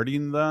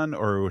starting then,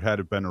 or had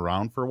it been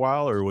around for a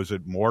while, or was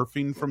it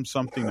morphing from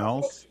something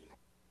else?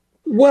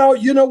 Well,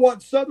 you know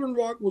what? Southern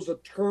rock was a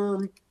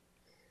term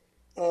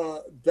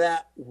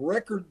that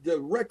the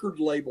record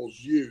labels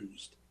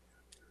used.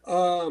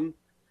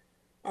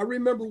 I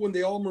remember when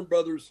the Allman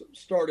Brothers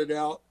started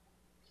out,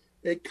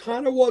 it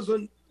kind of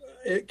wasn't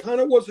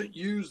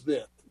used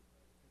then.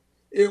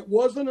 It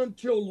wasn't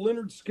until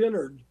Lynyrd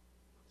Skynyrd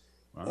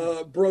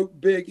broke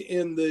big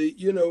in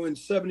in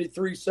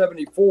 73,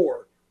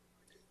 74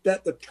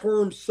 that the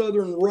term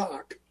Southern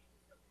rock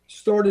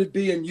started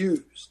being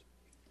used.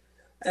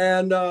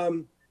 And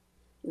and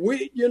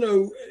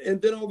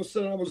then all of a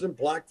sudden I was in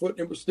Blackfoot and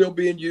it was still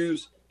being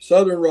used,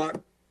 Southern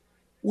rock.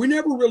 We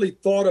never really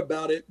thought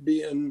about it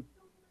being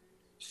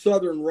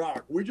Southern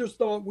rock. We just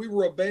thought we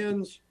were a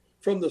band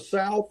from the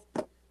South,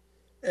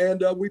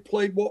 and we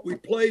played what we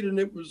played, and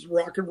it was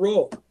rock and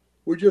roll.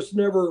 We just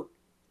never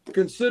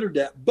considered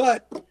that.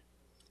 But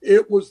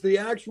it was the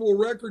actual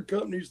record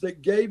companies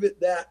that gave it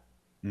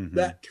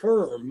that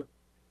term.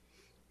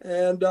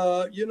 And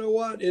you know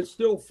what? It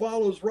still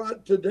follows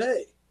right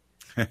today.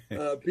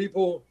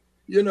 People,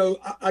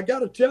 I got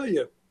to tell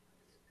you,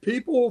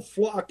 people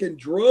flock in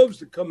droves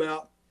to come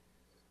out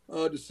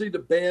to see the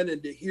band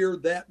and to hear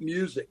that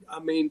music. I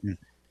mean,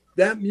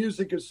 that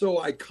music is so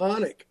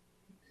iconic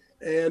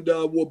and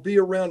will be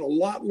around a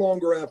lot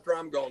longer after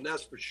I'm gone.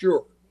 That's for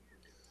sure.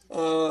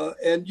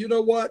 And you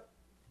know what?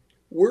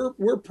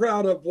 We're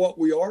proud of what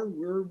we are.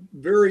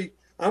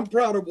 I'm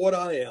proud of what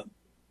I am,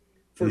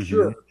 for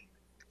sure.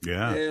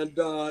 Yeah. And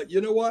you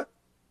know what?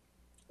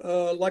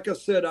 Like I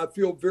said, I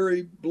feel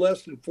very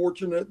blessed and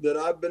fortunate that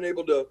I've been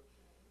able to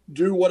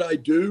do what I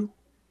do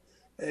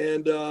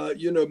and,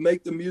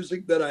 make the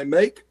music that I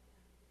make.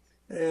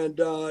 And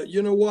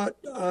you know what?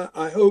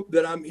 I hope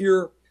that I'm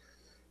here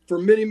for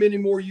many, many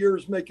more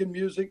years making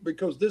music,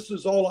 because this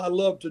is all I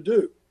love to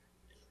do.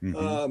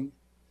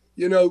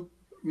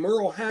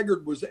 Merle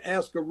Haggard was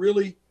asked a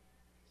really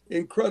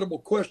incredible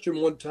question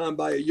one time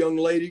by a young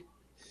lady.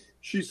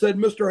 She said,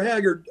 "Mr.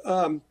 Haggard,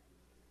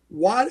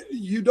 why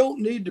you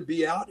don't need to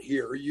be out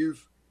here?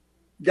 You've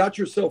got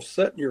yourself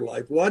set in your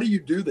life. Why do you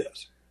do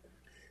this?"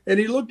 And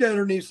he looked at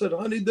her and he said,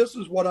 "Honey, this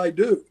is what I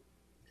do.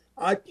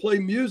 I play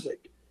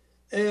music.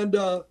 And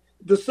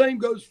the same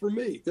goes for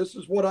me. This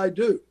is what I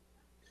do."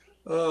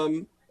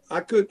 I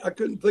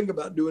couldn't think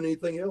about doing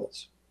anything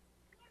else.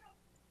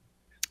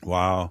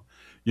 Wow.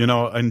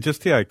 And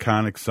just the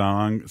iconic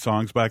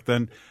songs back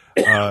then,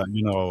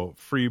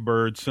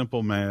 Freebird,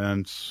 Simple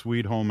Man,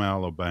 Sweet Home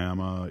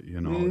Alabama,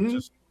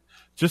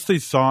 just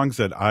these songs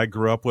that I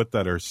grew up with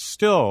that are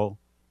still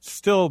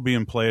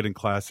being played in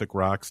classic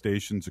rock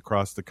stations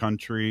across the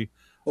country.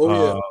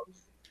 Oh, yeah.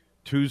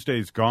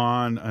 Tuesday's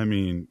Gone. I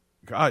mean,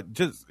 God,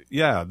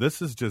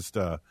 this is just,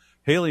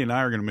 Haley and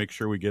I are going to make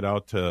sure we get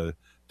out to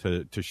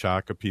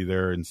Shakopee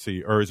there and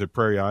see, or is it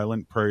Prairie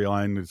Island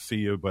to see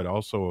you, but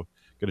also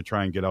going to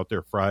try and get out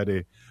there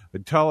Friday.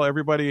 Tell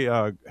everybody,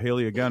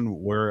 Haley, again,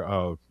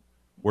 where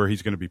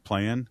he's going to be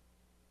playing,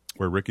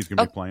 where Rickey's going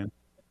to be playing.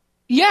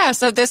 Yeah,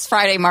 so this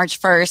Friday, March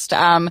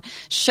 1st,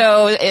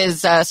 show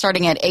is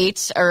starting at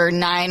 8 or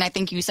 9. I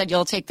think you said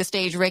you'll take the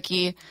stage,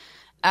 Rickey,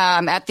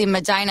 at the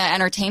Medina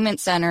Entertainment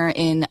Center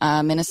in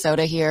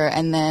Minnesota here.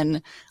 And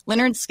then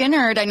Lynyrd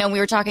Skynyrd, I know we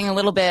were talking a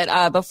little bit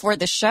before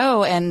the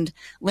show, and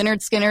Lynyrd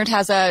Skynyrd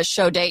has a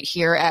show date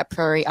here at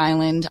Prairie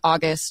Island,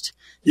 August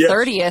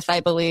 30th, I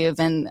believe.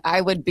 And I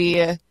would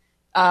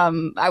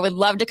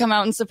love to come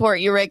out and support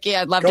you, Rickey.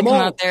 I'd love to come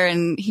out there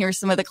and hear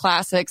some of the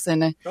classics.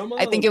 And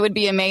I think it would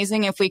be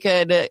amazing if we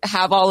could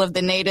have all of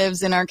the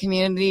natives in our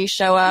community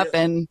show up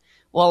and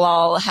we'll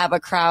all have a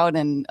crowd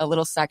and a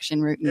little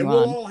section rooting you on. And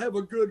we'll all have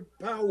a good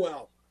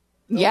powwow.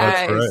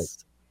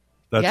 Yes.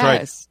 That's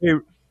right. Hey,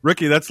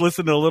 Rickey, let's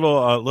listen to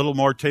a little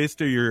more taste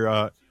of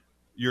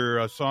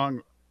your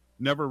song,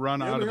 Never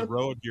Run Out of the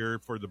Road, here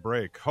for the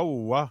break.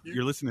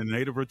 You're listening to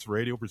Native Roots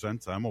Radio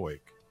presents I'm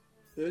Awake.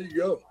 There you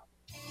go.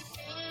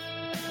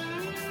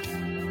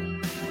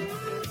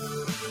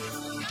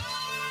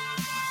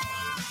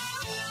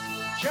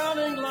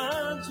 Counting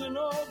lines in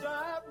all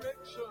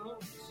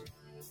directions,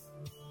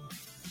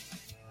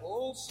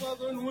 old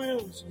southern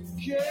winds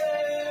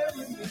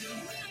carry me.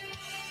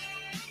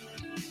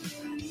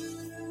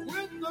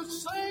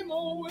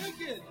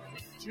 wicked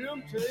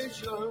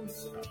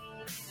temptations. The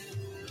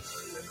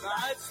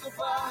night's the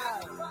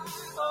fire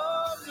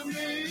under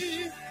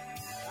me.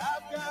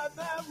 I've got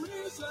that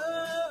reason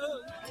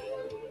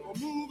for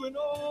moving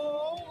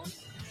on.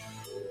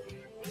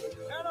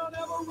 And I'll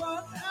never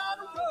run out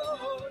of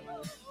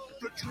road.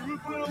 The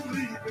truth will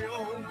lead me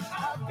on.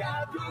 I've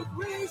got good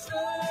reason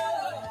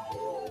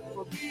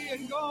for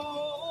being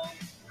gone.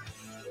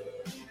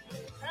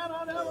 And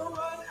I'll never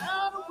run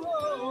out of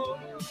road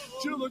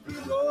till the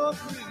good Lord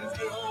leads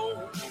me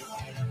home.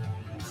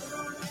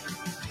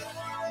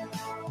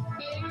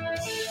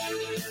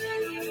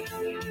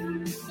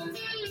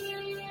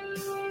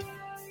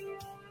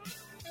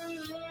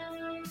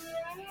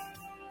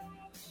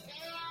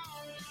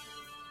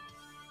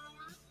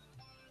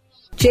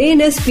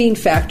 J&S Bean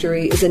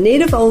Factory is a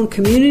native-owned,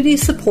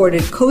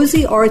 community-supported,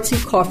 cozy,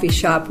 artsy coffee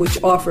shop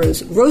which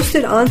offers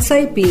roasted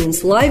on-site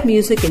beans, live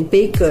music, and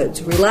baked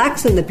goods.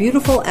 Relax in the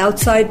beautiful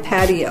outside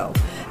patio.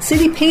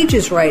 City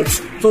Pages writes,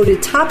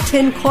 voted top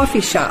 10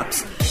 coffee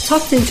shops.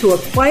 Tucked into a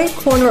quiet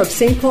corner of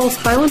St. Paul's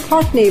Highland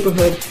Park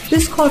neighborhood,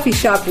 this coffee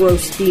shop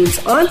roasts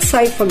beans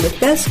on-site from the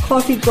best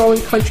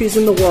coffee-growing countries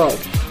in the world.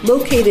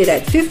 Located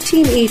at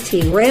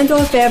 1518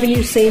 Randolph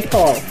Avenue, St.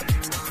 Paul.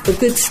 The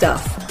good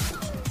stuff.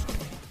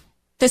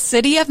 The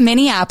city of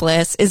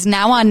Minneapolis is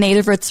now on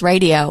Native Roots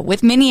Radio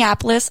with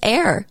Minneapolis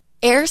AIR.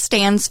 AIR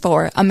stands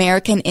for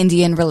American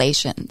Indian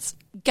Relations.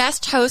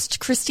 Guest host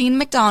Christine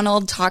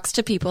McDonald talks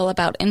to people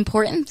about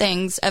important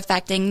things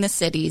affecting the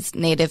city's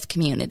Native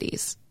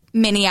communities.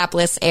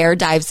 Minneapolis AIR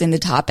dives into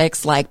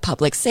topics like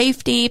public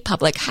safety,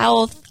 public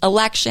health,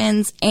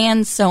 elections,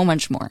 and so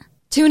much more.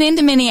 Tune in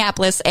to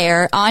Minneapolis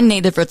AIR on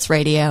Native Roots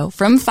Radio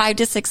from 5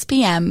 to 6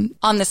 p.m.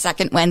 on the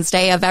second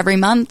Wednesday of every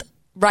month,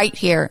 right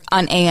here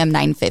on AM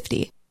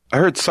 950. I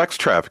heard sex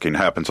trafficking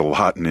happens a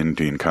lot in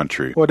Indian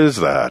country. What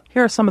is that?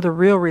 Here are some of the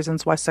real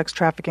reasons why sex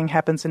trafficking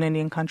happens in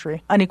Indian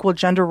country. Unequal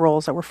gender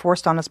roles that were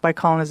forced on us by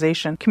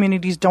colonization.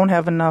 Communities don't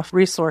have enough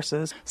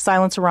resources.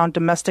 Silence around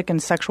domestic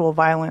and sexual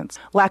violence.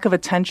 Lack of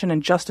attention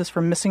and justice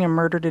for missing and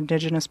murdered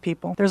indigenous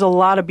people. There's a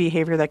lot of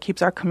behavior that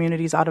keeps our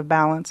communities out of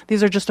balance.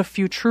 These are just a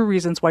few true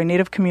reasons why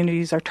Native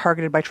communities are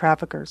targeted by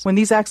traffickers. When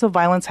these acts of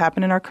violence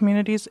happen in our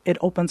communities, it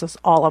opens us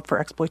all up for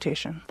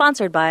exploitation.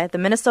 Sponsored by the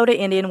Minnesota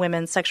Indian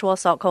Women's Sexual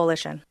Assault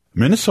Coalition.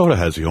 Minnesota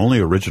has the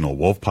only original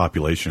wolf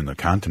population in the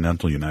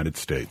continental United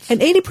States. And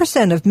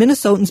 80% of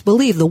Minnesotans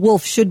believe the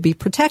wolf should be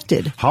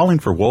protected. Howling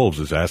for Wolves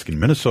is asking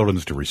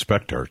Minnesotans to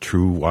respect our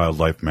true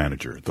wildlife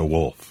manager, the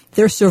wolf.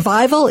 Their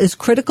survival is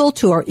critical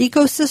to our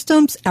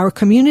ecosystems, our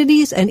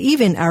communities, and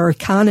even our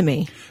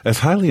economy. As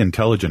highly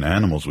intelligent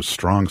animals with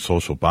strong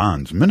social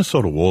bonds,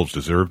 Minnesota wolves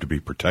deserve to be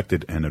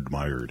protected and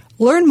admired.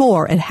 Learn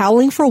more at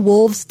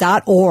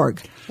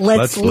howlingforwolves.org.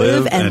 Let's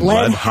live and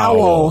let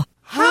howl.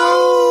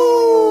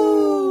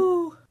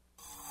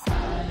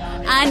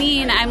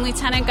 I'm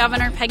Lieutenant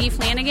Governor Peggy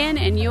Flanagan,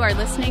 and you are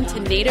listening to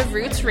Native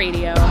Roots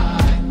Radio.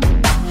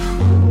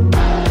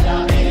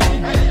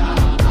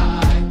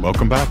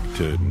 Welcome back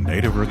to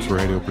Native Roots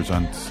Radio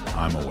presents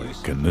I'm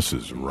Awake, and this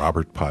is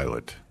Robert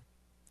Pilot.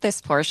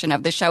 This portion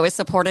of the show is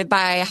supported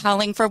by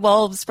Howling for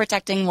Wolves,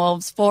 protecting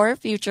wolves for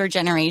future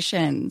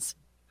generations.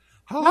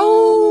 Howl!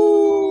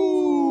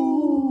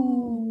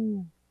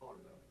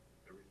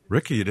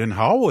 Ricky, you didn't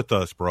howl with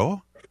us,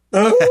 bro.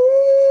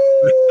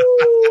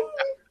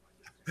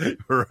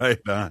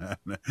 Right on.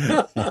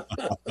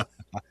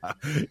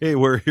 Hey,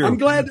 we're here. I'm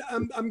glad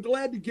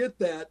to get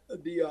that,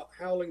 the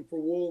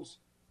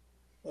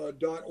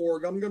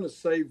howlingforwolves.org. I'm going to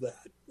save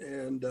that,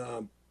 and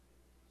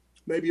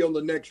maybe on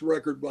the next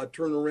record I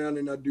turn around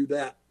and I do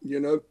that.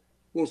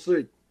 We'll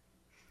see.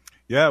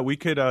 Yeah, we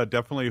could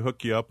definitely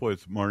hook you up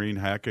with Maureen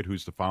Hackett,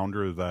 who's the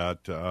founder of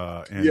that,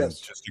 and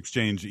just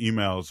exchange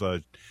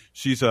emails.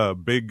 She's a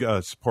big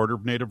supporter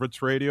of Native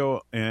Roots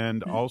Radio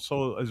and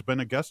also has been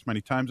a guest many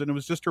times, and it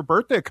was just her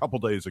birthday a couple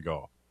days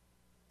ago.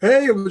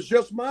 Hey, it was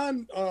just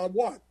mine,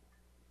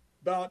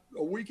 about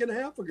a week and a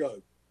half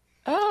ago.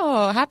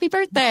 Oh, happy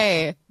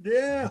birthday.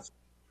 Yeah.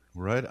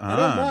 Right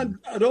on.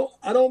 I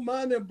don't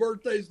mind them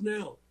birthdays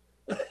now.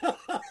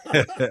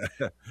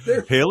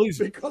 Haley's,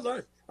 because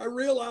I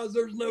realize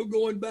there's no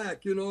going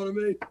back. You know what I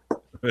mean?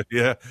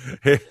 Yeah.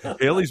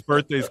 Haley's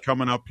birthday's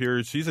coming up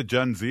here. She's a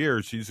Gen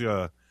Zer. She's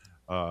her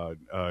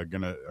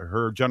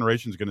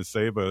generation's gonna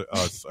save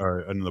us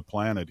and the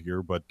planet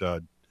here. But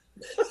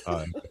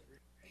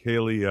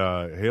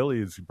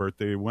Haley's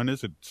birthday, when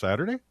is it?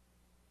 Saturday?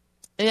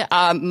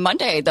 Yeah,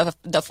 Monday, the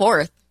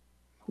 4th.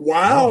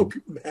 Wow!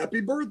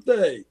 Happy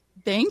birthday!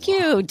 Thank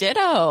you.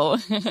 Ditto.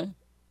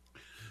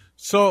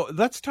 So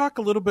let's talk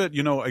a little bit.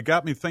 It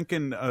got me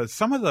thinking.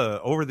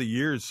 Over the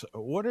years,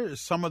 what are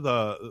some of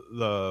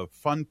the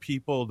fun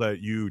people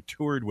that you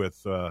toured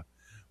with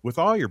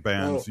all your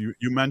bands? Oh.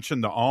 You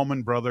mentioned the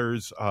Allman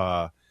Brothers.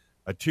 A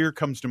tear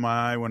comes to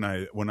my eye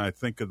when I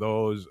think of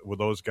those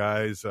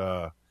guys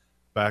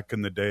back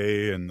in the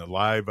day and the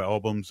live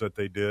albums that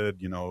they did.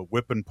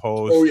 Whip and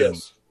Post. Oh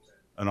yes,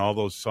 and all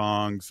those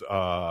songs.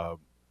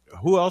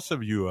 Who else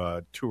have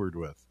you toured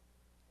with?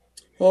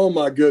 Oh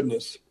my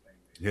goodness.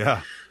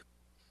 Yeah.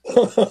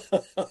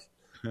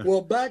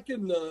 Well, back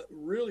in the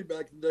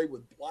day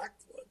with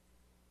Blackfoot,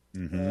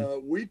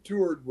 we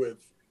toured with,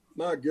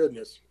 my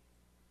goodness,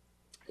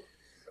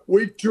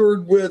 we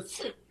toured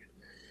with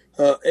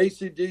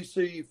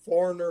AC/DC,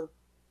 Foreigner,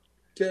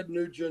 Ted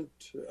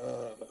Nugent.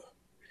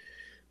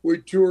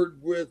 We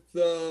toured with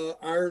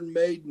Iron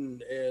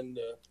Maiden and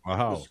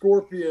the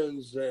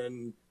Scorpions,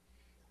 and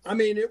I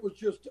mean, it was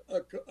just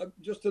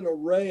just an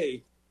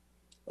array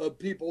of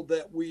people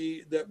that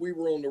we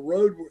were on the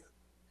road with.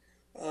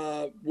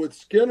 With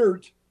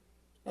Skynyrd,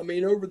 I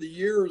mean, over the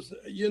years,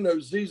 you know,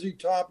 ZZ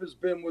Top has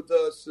been with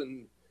us,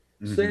 and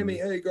Sammy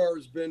Hagar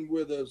has been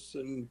with us,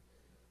 and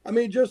I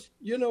mean, just,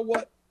 you know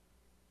what,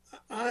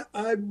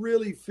 I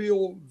really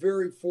feel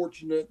very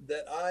fortunate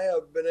that I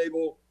have been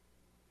able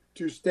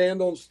to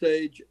stand on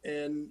stage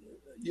and,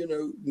 you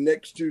know,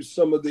 next to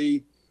some of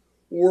the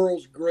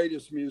world's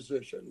greatest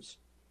musicians.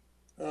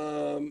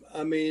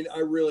 I mean, I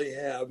really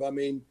have. I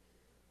mean,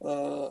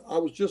 I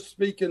was just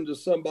speaking to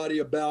somebody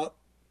about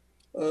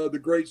the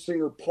great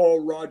singer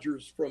Paul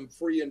Rogers from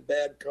Free and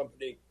Bad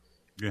Company.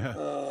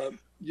 Yeah.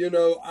 You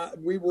know,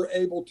 we were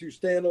able to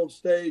stand on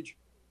stage,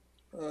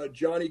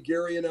 Johnny,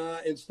 Gary, and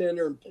I, and stand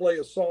there and play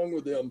a song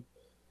with them,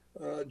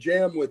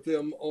 jam with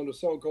them on a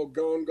song called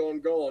Gone, Gone,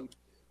 Gone,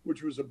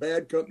 which was a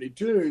Bad Company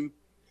tune.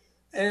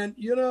 And,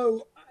 you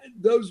know,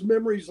 those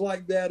memories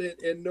like that,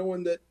 and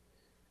knowing that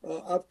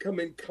I've come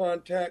in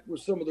contact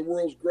with some of the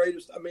world's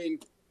greatest, I mean,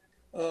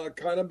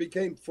 kind of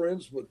became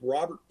friends with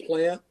Robert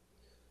Plant,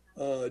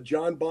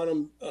 John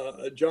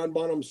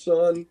Bonham's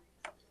son.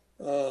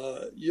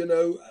 You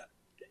know,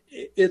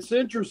 it's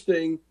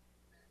interesting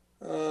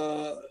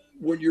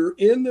when you're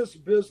in this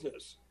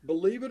business,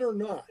 believe it or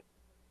not,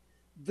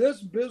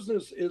 this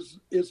business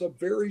is a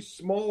very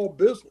small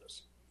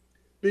business,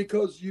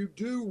 because you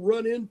do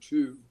run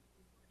into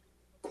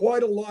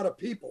quite a lot of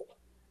people.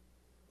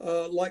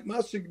 Like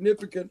my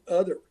significant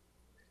other,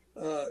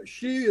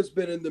 she has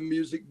been in the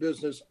music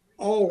business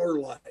all her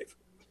life.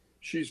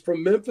 She's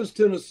from Memphis,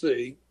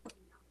 Tennessee,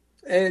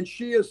 and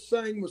she has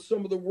sang with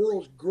some of the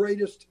world's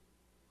greatest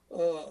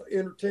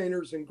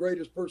entertainers and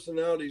greatest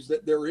personalities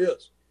that there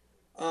is.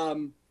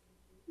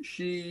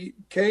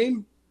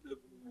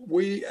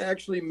 We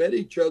actually met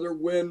each other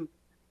when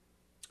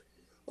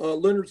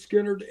Lynyrd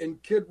Skynyrd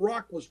and Kid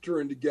Rock was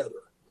touring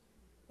together.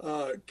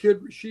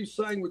 She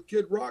sang with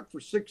Kid Rock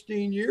for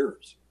 16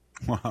 years.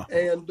 Wow.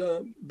 And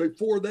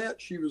before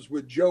that, she was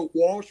with Joe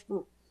Walsh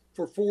for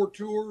 4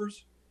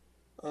 tours.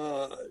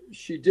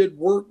 She did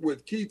work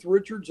with Keith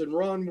Richards and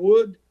Ron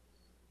Wood.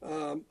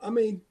 I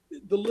mean,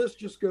 the list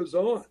just goes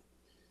on.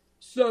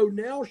 So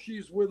now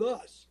she's with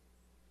us.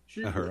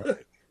 She's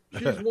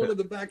one of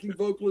the backing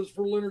vocalists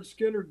for Lynyrd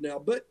Skynyrd now.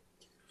 But,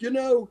 you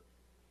know,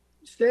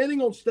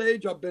 standing on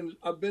stage, I've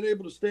been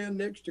able to stand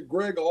next to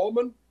Greg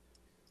Allman.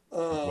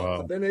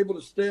 Wow. I've been able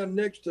to stand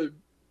next to,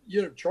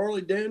 you know,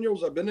 Charlie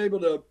Daniels. I've been able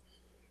to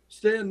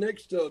stand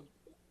next to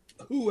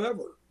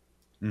whoever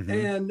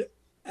and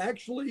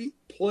actually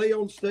play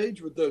on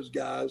stage with those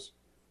guys.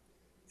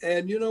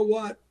 And you know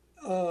what?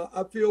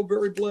 I feel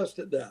very blessed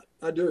at that.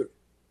 I do.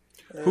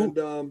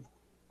 And,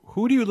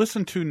 who do you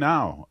listen to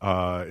now?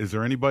 Is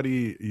there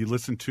anybody you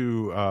listen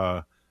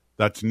to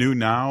that's new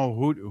now?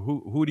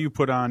 Who do you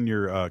put on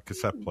your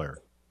cassette player?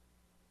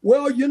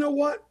 Well, you know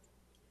what?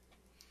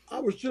 I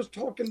was just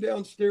talking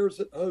downstairs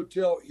at the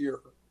hotel here.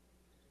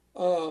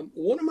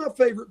 One of my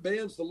favorite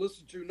bands to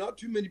listen to, not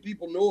too many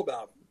people know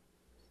about them,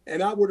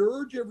 and I would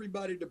urge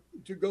everybody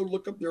to go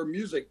look up their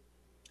music,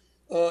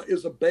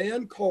 is a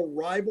band called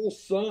Rival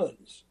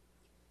Sons.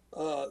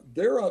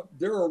 They're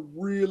a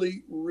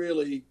really,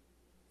 really,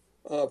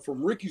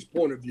 from Ricky's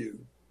point of view,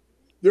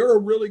 they're a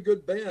really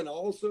good band. I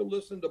also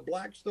listen to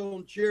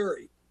Blackstone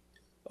Cherry,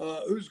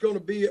 who's going to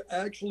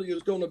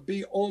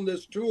be on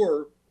this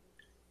tour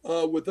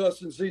with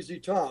us and ZZ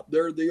Top.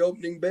 They're the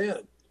opening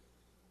band.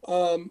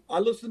 I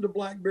listen to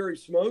Blackberry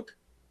Smoke.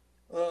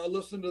 I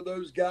listen to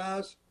those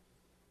guys.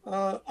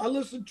 I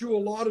listen to a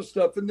lot of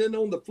stuff. And then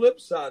on the flip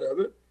side of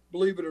it,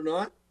 believe it or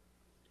not,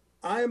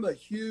 I am a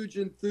huge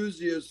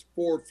enthusiast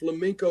for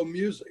flamenco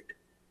music.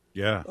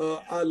 Yeah.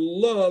 I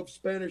love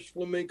Spanish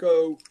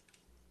flamenco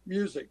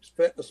music,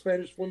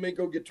 Spanish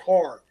flamenco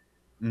guitar.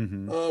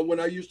 When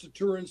I used to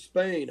tour in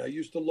Spain, I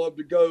used to love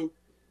to go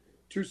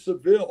to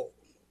Seville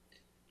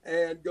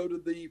and go to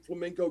the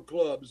flamenco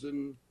clubs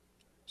and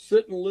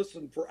sit and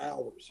listen for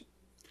hours.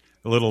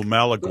 A little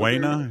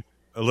Malaguena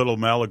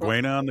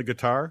on the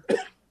guitar.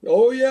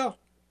 Oh yeah.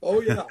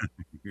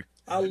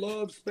 I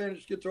love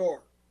Spanish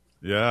guitar.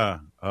 Yeah.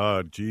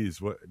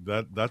 Geez,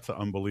 that's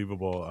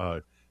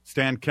unbelievable.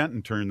 Stan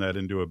Kenton turned that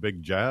into a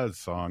big jazz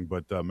song,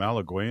 but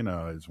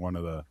Malaguena is one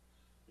of the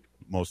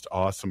most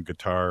awesome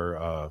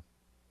guitar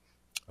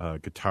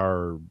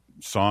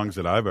songs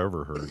that I've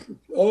ever heard.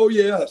 Oh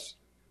yes,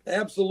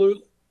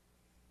 absolutely.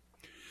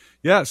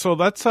 Yeah, so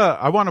that's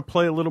I want to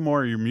play a little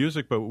more of your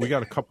music, but we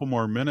got a couple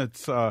more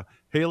minutes.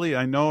 Haley,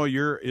 I know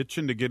you're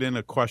itching to get in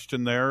a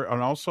question there,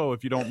 and also,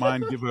 if you don't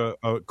mind, give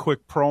a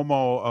quick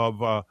promo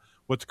of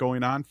what's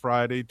going on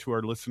Friday to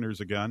our listeners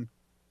again.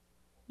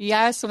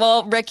 Yes,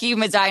 well, Rickey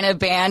Medina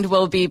Band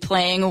will be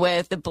playing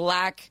with the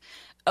Black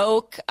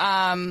Oak.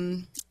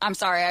 I'm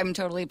sorry, I'm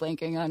totally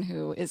blanking on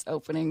who is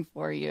opening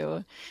for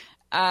you.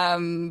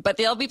 But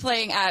they'll be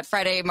playing at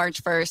Friday,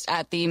 March 1st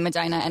at the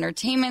Medina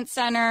Entertainment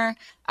Center.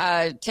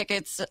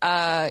 Tickets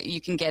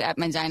you can get at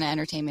Medina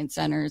Entertainment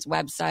Center's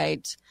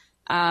website.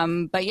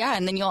 But yeah,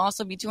 and then you'll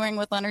also be touring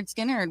with Lynyrd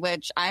Skynyrd,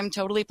 which I'm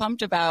totally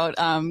pumped about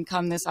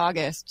come this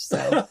August.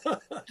 So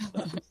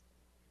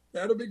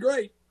that'll be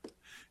great.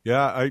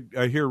 Yeah,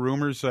 I hear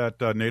rumors that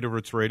Native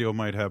Roots Radio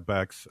might have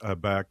backstage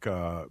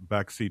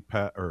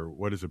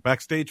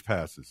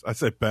passes. I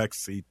said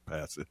backseat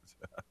passes.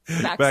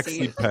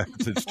 Backseat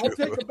passes. I'll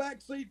take a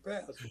backseat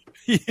pass.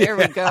 Yeah. There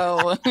we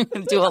go.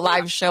 Do a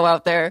live show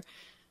out there.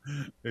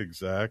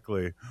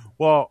 Exactly.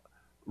 Well,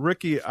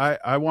 Rickey,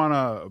 I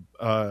want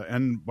to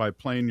end by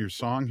playing your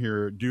song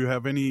here. Do you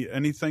have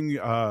anything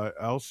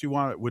else you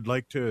would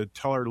like to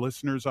tell our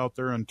listeners out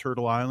there on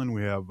Turtle Island?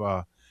 We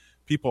have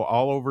people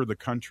all over the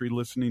country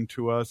listening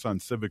to us on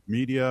civic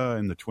media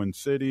in the Twin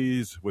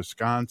Cities,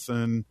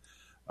 Wisconsin,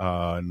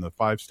 in the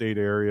 5-state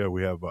area.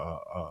 We have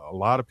a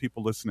lot of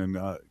people listening.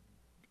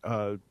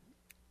 The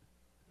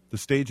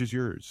stage is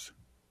yours.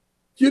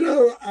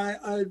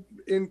 I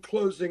in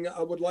closing,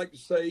 I would like to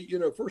say,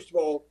 first of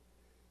all,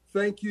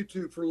 thank you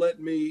two for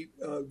letting me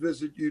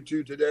visit you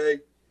two today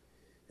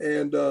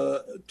and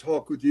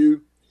talk with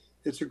you.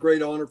 It's a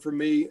great honor for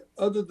me.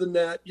 Other than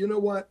that, you know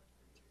what?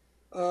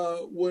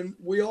 When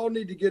we all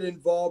need to get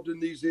involved in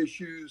these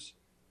issues,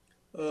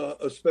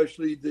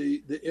 especially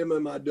the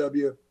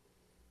MMIW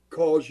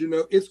cause,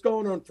 it's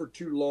gone on for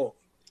too long.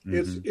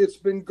 Mm-hmm. It's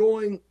been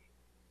going,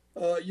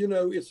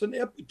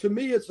 to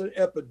me, it's an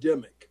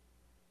epidemic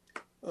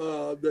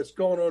that's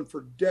gone on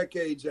for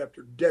decades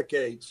after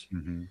decades,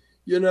 mm-hmm.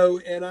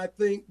 And I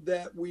think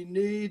that we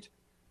need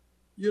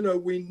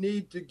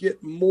to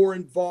get more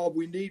involved.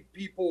 We need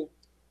people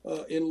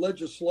in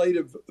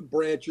legislative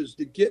branches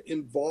to get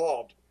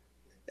involved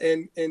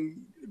and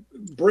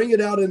bring it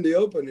out in the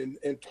open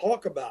and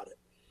talk about it.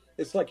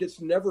 It's like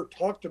it's never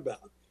talked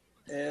about.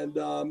 And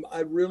I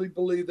really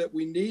believe that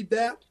we need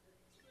that.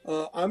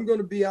 I'm going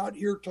to be out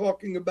here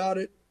talking about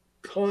it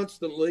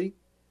constantly.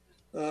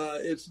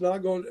 It's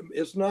not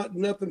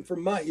nothing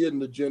from my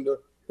hidden agenda,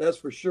 that's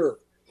for sure.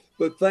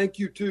 But thank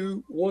you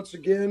two once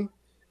again.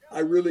 I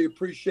really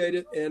appreciate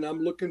it. And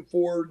I'm looking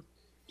forward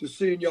to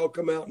seeing y'all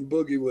come out and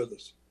boogie with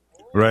us.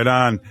 Right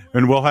on.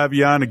 And we'll have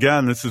you on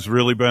again. This has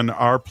really been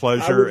our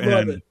pleasure.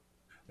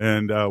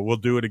 And we'll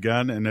do it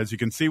again. And as you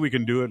can see, we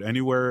can do it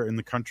anywhere in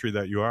the country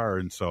that you are.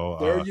 And so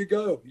there you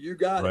go. You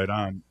got it. Right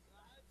on.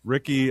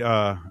 Rickey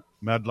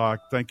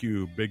Medlocke, thank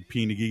you, Big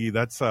Pinagigi.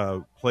 That's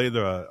play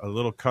a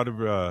little cut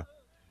of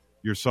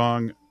your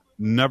song,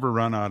 Never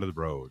Run Out of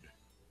the Road.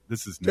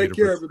 This is Take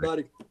care,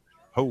 everybody.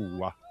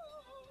 Ho-wah.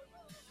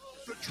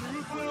 The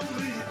truth will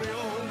leave me